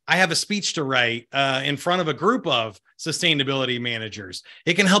saying, I have a speech to write in front of a group of sustainability managers,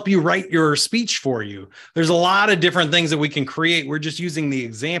 it can help you write your speech for you. There's a lot of different things that we can create. We're just using the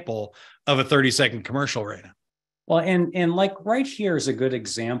example of a 30-second commercial right now. Well, and like right here is a good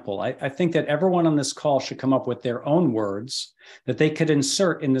example. I think that everyone on this call should come up with their own words that they could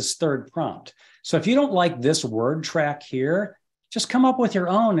insert in this third prompt. So if you don't like this word track here, just come up with your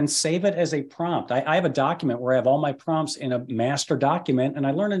own and save it as a prompt. I have a document where I have all my prompts in a master document, and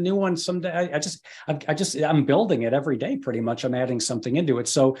I learn a new one someday. I'm building it every day pretty much. I'm adding something into it.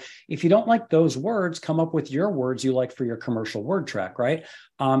 So if you don't like those words, come up with your words you like for your commercial word track, right?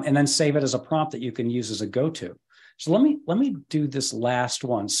 And then save it as a prompt that you can use as a go-to. So let me do this last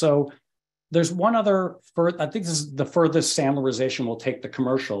one. So there's one other, I think this is the furthest Sandlerization will take the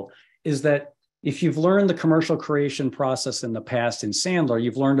commercial, is that if you've learned the commercial creation process in the past in Sandler,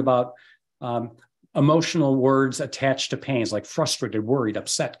 you've learned about emotional words attached to pains like frustrated, worried,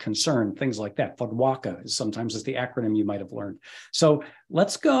 upset, concerned, things like that. FUDWACA sometimes is the acronym you might have learned. So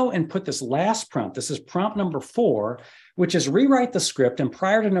let's go and put this last prompt. This is prompt number 4, which is rewrite the script. And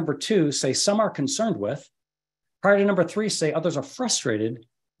prior to number 2, say some are concerned with. Prior to number 3, say others are frustrated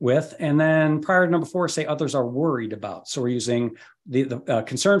with. And then prior to number 4, say others are worried about. So we're using the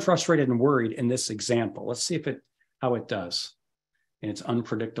concerned, frustrated, and worried in this example. Let's see how it does in its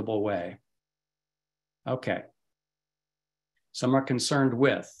unpredictable way. Okay. Some are concerned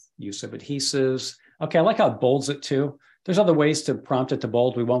with use of adhesives. Okay, I like how it bolds it too. There's other ways to prompt it to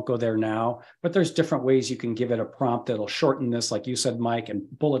bold. We won't go there now, but there's different ways you can give it a prompt that'll shorten this, like you said, Mike, and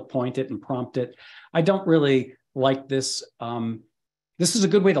bullet point it and prompt it. I don't really like this. This is a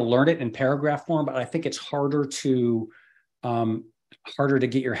good way to learn it in paragraph form, but I think it's harder to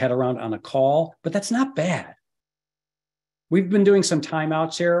get your head around on a call, but that's not bad. We've been doing some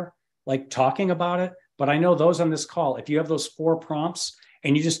timeouts here, like talking about it, but I know those on this call, if you have those 4 prompts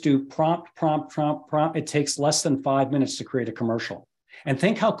and you just do prompt, prompt, prompt, prompt, it takes less than 5 minutes to create a commercial. And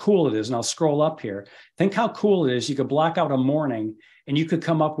think how cool it is. And I'll scroll up here. Think how cool it is. You could block out a morning and you could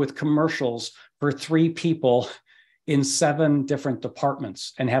come up with commercials for 3 people in 7 different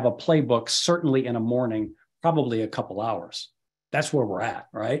departments and have a playbook, certainly in a morning, probably a couple hours. That's where we're at,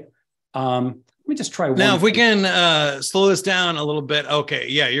 right? Let me just try one. Now, if we can slow this down a little bit. Okay.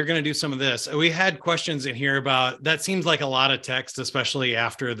 Yeah. You're going to do some of this. We had questions in here about that. Seems like a lot of text, especially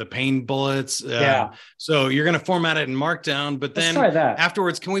after the pain bullets. Yeah. So you're going to format it in Markdown, but Let's then try that.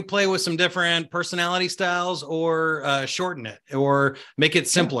 afterwards, can we play with some different personality styles or shorten it or make it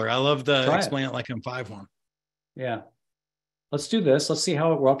simpler? I love the explain it like M5 one. Yeah. Let's do this. Let's see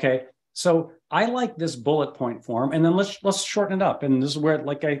how it works. Okay. So I like this bullet point form, and then let's shorten it up. And this is where,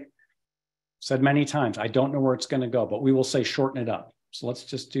 like I said many times, I don't know where it's going to go, but we will say shorten it up. So let's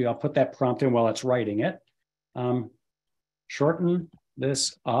just I'll put that prompt in while it's writing it. Shorten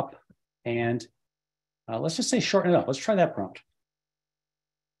this up, and let's just say shorten it up. Let's try that prompt.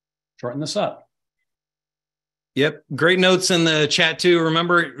 Shorten this up. Yep. Great notes in the chat too.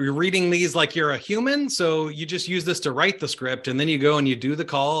 Remember, you're reading these like you're a human. So you just use this to write the script, and then you go and you do the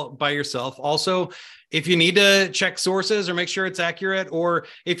call by yourself. Also, if you need to check sources or make sure it's accurate, or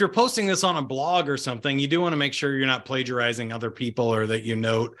if you're posting this on a blog or something, you do want to make sure you're not plagiarizing other people, or that you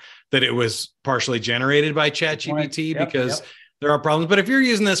note that it was partially generated by ChatGPT, because there are problems. But if you're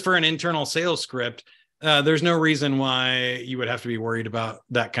using this for an internal sales script, there's no reason why you would have to be worried about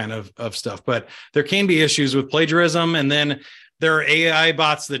that kind of stuff. But there can be issues with plagiarism. And then there are AI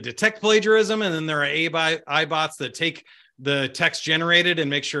bots that detect plagiarism. And then there are AI bots that take the text generated and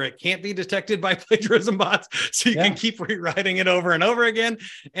make sure it can't be detected by plagiarism bots. So you can keep rewriting it over and over again.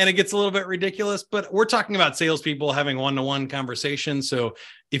 And it gets a little bit ridiculous. But we're talking about salespeople having one-to-one conversations. So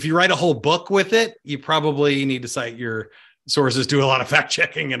if you write a whole book with it, you probably need to cite your sources, do a lot of fact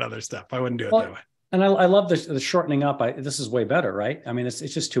checking and other stuff. I wouldn't do it that way. And I love the shortening up. This is way better, right? I mean, it's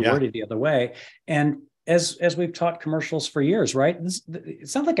just too wordy the other way. And as we've taught commercials for years, right?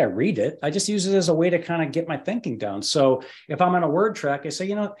 It's not like I read it. I just use it as a way to kind of get my thinking down. So if I'm on a word track, I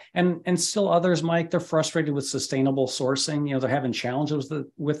say, and still others, Mike, they're frustrated with sustainable sourcing. They're having challenges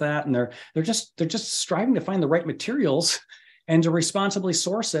with that, and they're just striving to find the right materials and to responsibly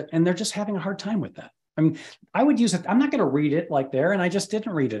source it, and they're just having a hard time with that. I mean, I would use it. I'm not going to read it like there. And I just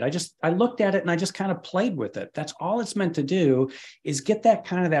didn't read it. I looked at it and I just kind of played with it. That's all it's meant to do, is get that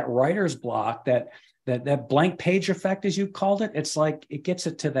kind of that writer's block, that blank page effect, as you called it. It's like, it gets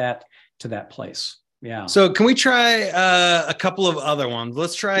it to that place. Yeah. So can we try a couple of other ones?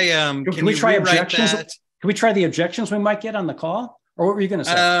 Let's try, can we try objections? Can we try the objections we might get on the call? Or what were you going to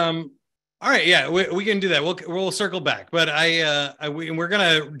say? All right, yeah, we can do that. We'll circle back, but we're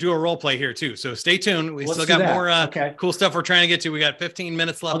gonna do a role play here too. So stay tuned. We still got more cool stuff we're trying to get to. We got 15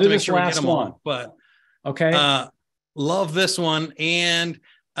 minutes left to make sure we get them all. But love this one, and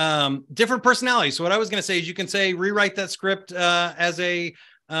different personalities. So what I was gonna say is, you can say rewrite that script as a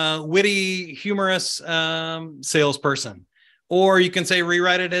witty, humorous salesperson, or you can say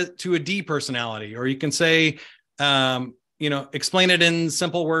rewrite it to a D personality, or you can say explain it in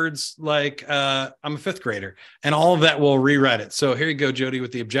simple words like I'm a fifth grader, and all of that will rewrite it. So here you go, Jody,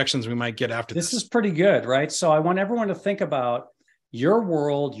 with the objections we might get after this. This is pretty good, right? So I want everyone to think about your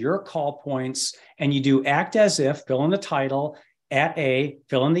world, your call points, and you do act as if, fill in the title, at A,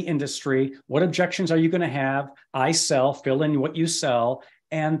 fill in the industry. What objections are you going to have? I sell, fill in what you sell.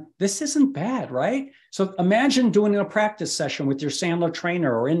 And this isn't bad, right? So imagine doing a practice session with your Sandler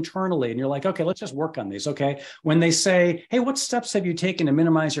trainer or internally, and you're like, okay, let's just work on these, okay? When they say, hey, what steps have you taken to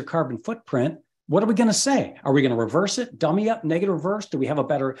minimize your carbon footprint? What are we going to say? Are we going to reverse it, dummy up, negative reverse? Do we have a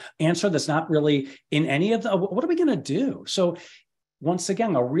better answer that's not really in any of the, what are we going to do? So once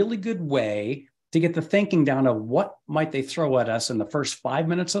again, a really good way to get the thinking down of what might they throw at us in the first 5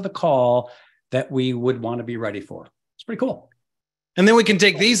 minutes of the call that we would want to be ready for. It's pretty cool. And then we can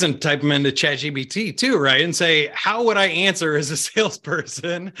take these and type them into ChatGPT too, right? And say, how would I answer as a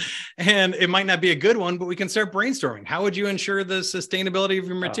salesperson? And it might not be a good one, but we can start brainstorming. How would you ensure the sustainability of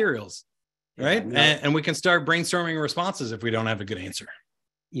your materials? Right. And we can start brainstorming responses if we don't have a good answer.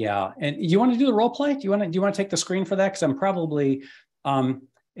 Yeah. And you want to do the role play? Do you want to take the screen for that? Because I'm probably, I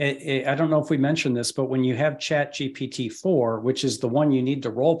don't know if we mentioned this, but when you have ChatGPT 4, which is the one you need to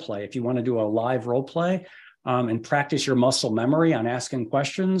role play, if you want to do a live role play, and practice your muscle memory on asking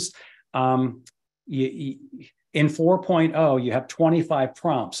questions. In 4.0, you have 25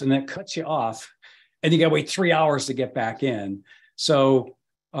 prompts, and that cuts you off, and you got to wait 3 hours to get back in. So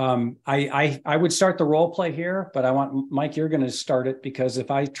I would start the role play here, but I want Mike, you're going to start it, because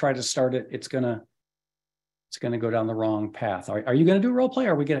if I try to start it, it's going to go down the wrong path. Are you going to do a role play,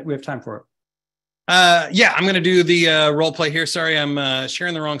 or we have time for it? Yeah, I'm going to do the role play here. Sorry, I'm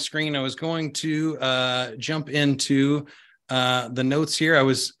sharing the wrong screen. I was going to jump into the notes here. I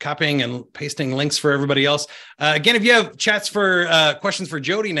was copying and pasting links for everybody else. Again, if you have chats for questions for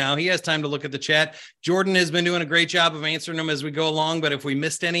Jody now, he has time to look at the chat. Jordan has been doing a great job of answering them as we go along, but if we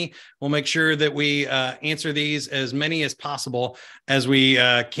missed any, we'll make sure that we answer these as many as possible as we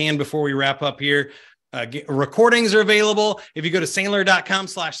can before we wrap up here. Recordings are available. If you go to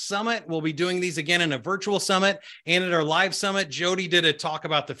Sandler.com/summit, we'll be doing these again in a virtual summit and at our live summit. Jody did a talk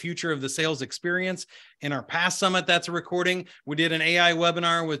about the future of the sales experience in our past summit. That's a recording. We did an AI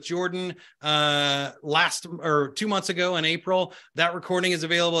webinar with Jordan 2 months ago in April. That recording is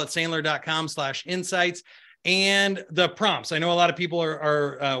available at Sandler.com/insights. And the prompts. I know a lot of people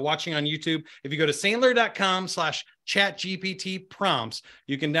are watching on YouTube. If you go to Sandler.com/ChatGPT prompts,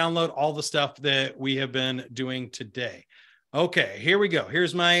 you can download all the stuff that we have been doing today. Okay, here we go.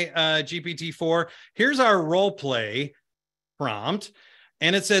 Here's my GPT-4. Here's our role play prompt.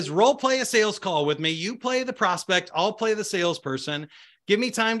 And it says, role play a sales call with me. You play the prospect. I'll play the salesperson. Give me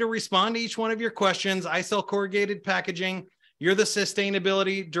time to respond to each one of your questions. I sell corrugated packaging. You're the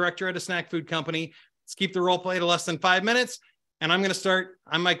sustainability director at a snack food company. Let's keep the role play to less than 5 minutes. And I'm going to start.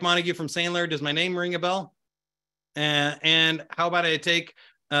 I'm Mike Montague from Sandler. Does my name ring a bell? And how about I take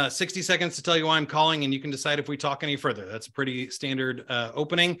 60 seconds to tell you why I'm calling, and you can decide if we talk any further. That's a pretty standard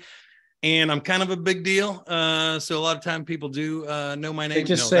opening. And I'm kind of a big deal. So a lot of time people do know my name. They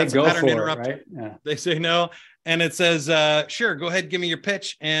just say go for it, right? Yeah. They say no. And it says, sure, go ahead, give me your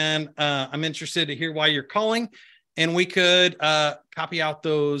pitch. And I'm interested to hear why you're calling. And we could copy out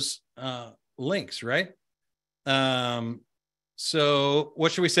those links, right? So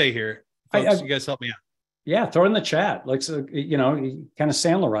what should we say here? Folks, you guys help me out. Yeah, throw it in the chat. Like, so, you know, you kind of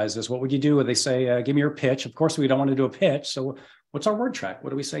Sandlerize this. What would you do when they say, give me your pitch? Of course, we don't want to do a pitch. So what's our word track? What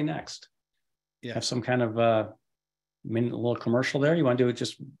do we say next? Yeah. Have some kind of a little commercial there. You want to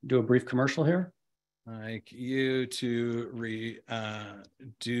just do a brief commercial here? Like you to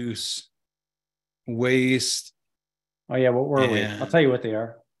reduce waste. Oh yeah, what were we? I'll tell you what they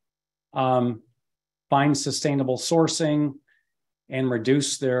are. Find sustainable sourcing and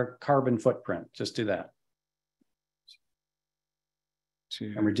reduce their carbon footprint. Just do that.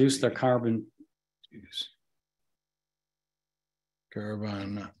 And reduce their carbon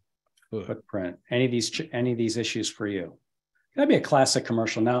footprint. Any of these issues for you. That'd be a classic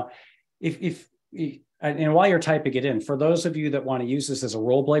commercial. Now, and while you're typing it in, for those of you that want to use this as a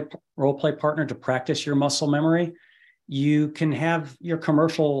role play partner to practice your muscle memory, you can have your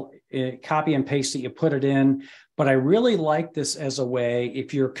commercial copy and paste it, you put it in. But I really like this as a way,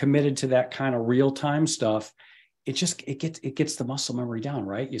 if you're committed to that kind of real-time stuff, it gets the muscle memory down,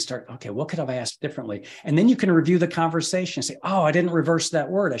 right? You start, okay, what could I have asked differently? And then you can review the conversation and say, oh, I didn't reverse that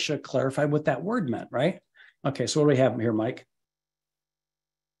word. I should have clarified what that word meant, right? Okay, so what do we have here, Mike?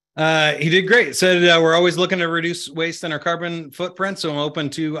 He did great. Said we're always looking to reduce waste and our carbon footprint, so I'm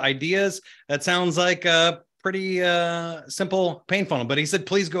open to ideas. That sounds like a pretty simple pain funnel, but he said,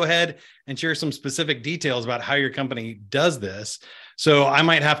 please go ahead and share some specific details about how your company does this. So I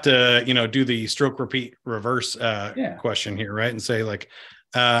might have to, do the stroke, repeat, reverse question here, right? And say like,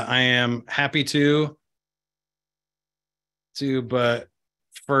 I am happy to, but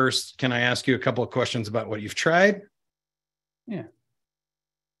first, can I ask you a couple of questions about what you've tried? Yeah.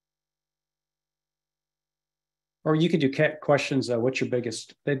 Or you could do questions, what's your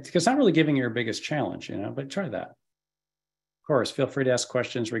biggest, because not really giving your biggest challenge, but try that. Of course, feel free to ask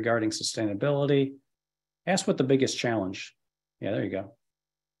questions regarding sustainability. Ask what the biggest challenge. Yeah, there you go.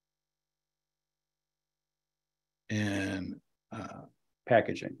 And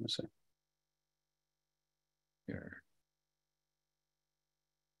packaging, let's see. Here.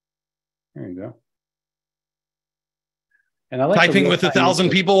 There you go. And I like typing with 1,000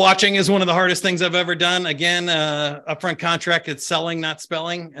 people watching is one of the hardest things I've ever done. Again, upfront contract, it's selling, not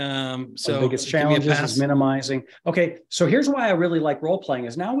spelling. So the biggest challenges is minimizing. Okay, so here's why I really like role playing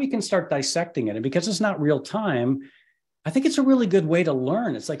is now we can start dissecting it. And because it's not real time, I think it's a really good way to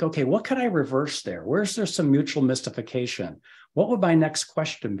learn. It's like, okay, what could I reverse there? Where's there some mutual mystification? What would my next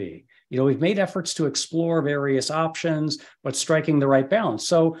question be? We've made efforts to explore various options, but striking the right balance.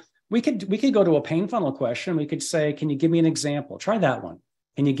 So we could go to a pain funnel question. We could say, can you give me an example? Try that one.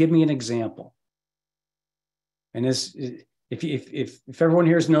 Can you give me an example? And if everyone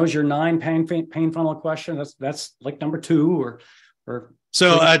here knows your 9 pain funnel question, that's like number 2 or.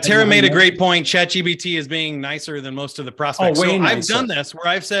 So Tara made a great point. ChatGPT is being nicer than most of the prospects. Oh, way so nicer. I've done this where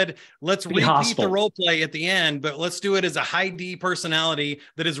I've said, let's repeat the role play at the end, but let's do it as a high D personality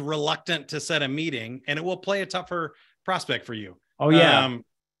that is reluctant to set a meeting, and it will play a tougher prospect for you. Oh yeah.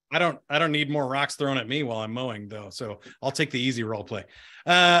 I don't need more rocks thrown at me while I'm mowing though. So I'll take the easy role play.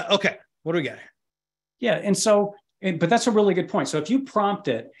 Okay. What do we got? Yeah. And so But that's a really good point. So if you prompt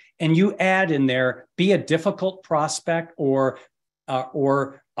it and you add in there, be a difficult prospect, or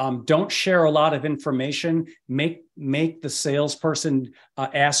don't share a lot of information, make the salesperson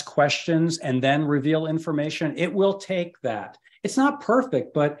ask questions and then reveal information, it will take that. It's not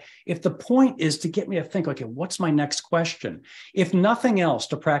perfect, but if the point is to get me to think, okay, what's my next question? If nothing else,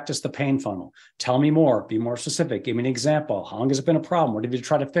 to practice the pain funnel. Tell me more, be more specific, give me an example. How long has it been a problem? What did you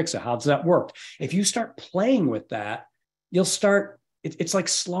try to fix it? How does that work? If you start playing with that, you'll start, it's like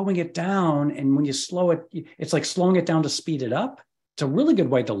slowing it down. And when you slow it, it's like slowing it down to speed it up. It's a really good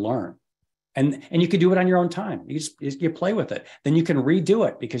way to learn. And you can do it on your own time. You play with it. Then you can redo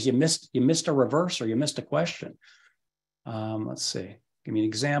it because you missed a reverse or you missed a question. Let's see. Give me an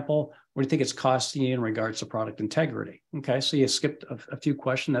example. What do you think it's costing you in regards to product integrity? Okay, so you skipped a few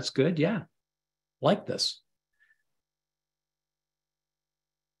questions. That's good. Yeah, like this.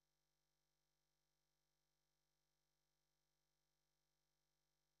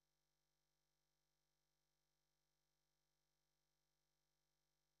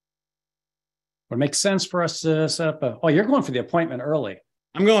 Would make sense for us to set up a. Oh, you're going for the appointment early.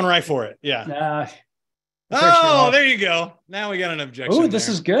 I'm going right for it. Yeah. There you go. Now we got an objection. Oh, this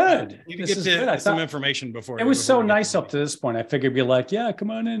is good. You get to some information before. It was so nice up to this point. I figured be like, yeah,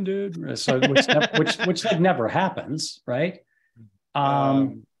 come on in, dude. So which like never happens, right? Yeah,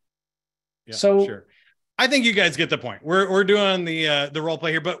 so sure. I think you guys get the point. We're doing the role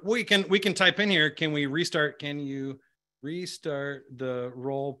play here, but we can type in here. Can we restart? Can you restart the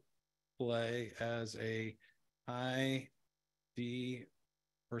role play as a ID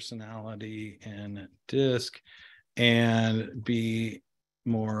personality and disc and be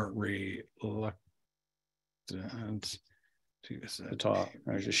more reluctant to talk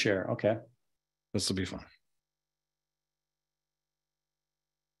or just share? Okay, this will be fun.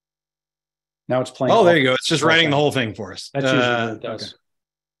 Now it's playing. Oh, there you go. It's just writing the whole thing for us. That's usually what it does. Okay.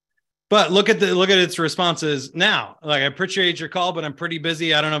 But look at its responses now. Like, I appreciate your call, but I'm pretty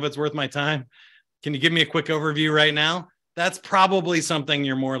busy. I don't know if it's worth my time. Can you give me a quick overview right now? That's probably something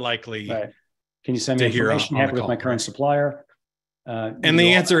you're more likely. Right. Can you send me information? Happy with my current supplier. And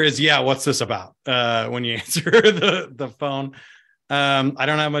the answer is, yeah, what's this about? When you answer the phone. I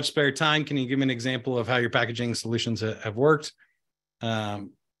don't have much spare time. Can you give me an example of how your packaging solutions have worked?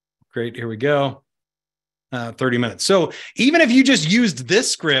 Great. Here we go. 30 minutes. So even if you just used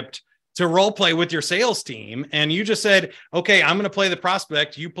this script to role play with your sales team, and you just said, okay, I'm going to play the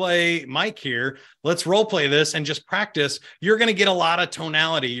prospect, you play Mike here, let's role play this and just practice, you're going to get a lot of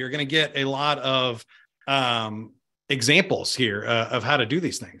tonality. You're going to get a lot of examples here of how to do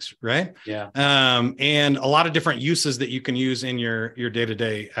these things, right? Yeah. And a lot of different uses that you can use in your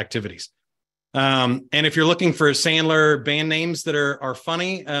day-to-day activities. And if you're looking for Sandler band names that are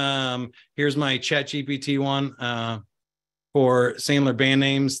funny, here's my ChatGPT one for Sandler band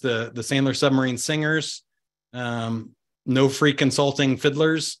names, the Sandler Submarine Singers, No Free Consulting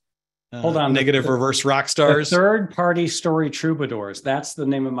Fiddlers, hold on, Negative Reverse Rock Stars. The Third Party Story Troubadours. That's the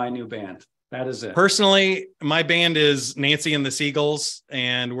name of my new band. That is it. Personally, my band is Nancy and the Seagulls,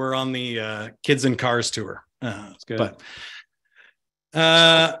 and we're on the Kids in Cars tour. That's good.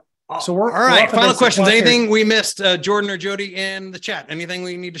 So we're all right. Final questions. Anything we missed, Jordan or Jody, in the chat? Anything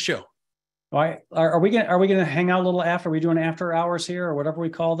we need to show? Are we gonna hang out a little after? Are we doing after hours here or whatever we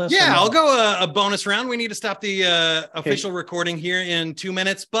call this? Yeah, I'll go a bonus round. We need to stop the official recording here in 2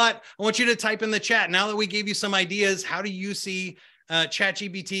 minutes, but I want you to type in the chat. Now that we gave you some ideas, how do you see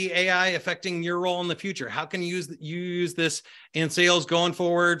ChatGPT AI affecting your role in the future? How can you use this in sales going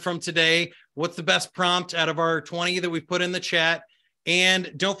forward from today? What's the best prompt out of our 20 that we've put in the chat?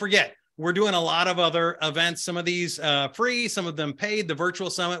 And don't forget, we're doing a lot of other events, some of these free, some of them paid. The virtual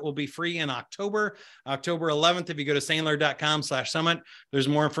summit will be free in October 11th. If you go to sandler.com/summit, there's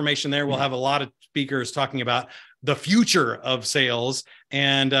more information there. We'll have a lot of speakers talking about the future of sales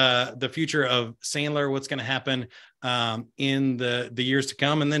and the future of Sandler, what's going to happen in the years to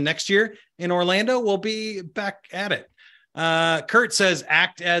come. And then next year in Orlando, we'll be back at it. Kurt says,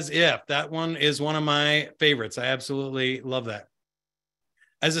 act as if. That one is one of my favorites. I absolutely love that.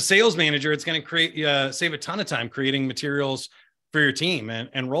 As a sales manager, it's going to save a ton of time creating materials for your team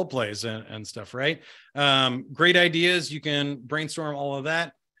and role plays and stuff, right? Great ideas. You can brainstorm all of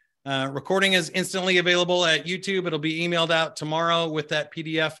that. Recording is instantly available at YouTube. It'll be emailed out tomorrow with that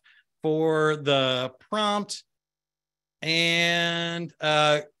PDF for the prompt. And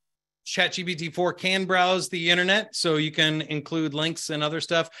ChatGPT 4 can browse the internet, so you can include links and other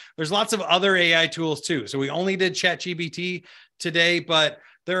stuff. There's lots of other AI tools too. So we only did ChatGPT today, but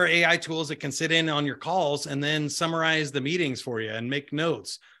there are AI tools that can sit in on your calls and then summarize the meetings for you and make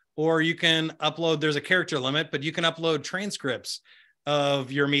notes. or you can upload, there's a character limit, but you can upload transcripts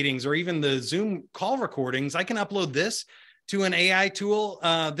of your meetings or even the Zoom call recordings. I can upload this to an AI tool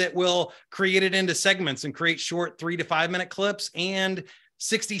that will create it into segments and create short 3 to 5 minute clips and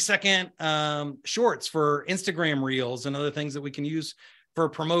 60-second shorts for Instagram reels and other things that we can use for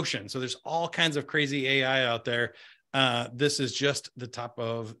promotion. So there's all kinds of crazy AI out there. This is just the top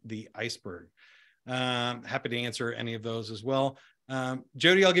of the iceberg. Happy to answer any of those as well.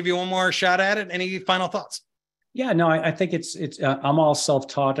 Jody, I'll give you one more shot at it. Any final thoughts? Yeah, no, I think it's I'm all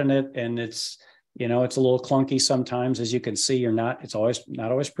self-taught in it, and it's, you know, it's a little clunky sometimes, as you can see. It's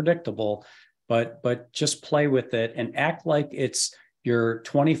not always predictable, but just play with it and act like it's your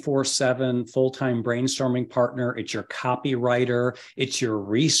 24/7 full-time brainstorming partner. It's your copywriter, it's your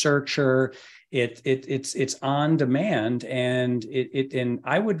researcher. It's on demand, and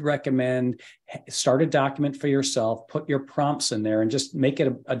I would recommend start a document for yourself, put your prompts in there, and just make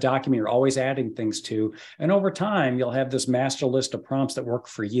it a document you're always adding things to. And over time, you'll have this master list of prompts that work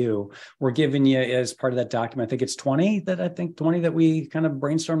for you. We're giving you, as part of that document, I think it's 20 that we kind of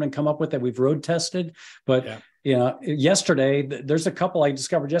brainstormed and come up with that we've road tested. But yeah. You know, yesterday, there's a couple I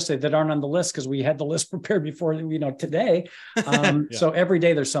discovered yesterday that aren't on the list because we had the list prepared before, you know, today. Yeah. So every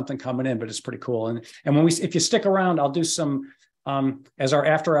day there's something coming in, but it's pretty cool. And if you stick around, I'll do some, as our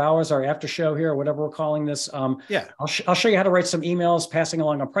after hours, our after show here, or whatever we're calling this. Yeah, I'll show you how to write some emails, passing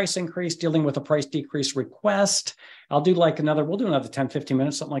along a price increase, dealing with a price decrease request. We'll do another 10, 15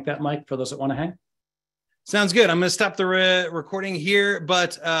 minutes, something like that, Mike, for those that want to hang. Sounds good. I'm going to stop the recording here,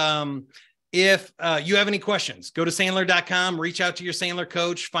 but, if you have any questions, go to Sandler.com, reach out to your Sandler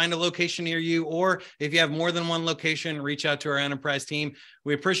coach, find a location near you, or if you have more than one location, reach out to our enterprise team.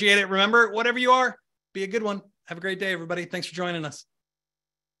 We appreciate it. Remember, whatever you are, be a good one. Have a great day, everybody. Thanks for joining us.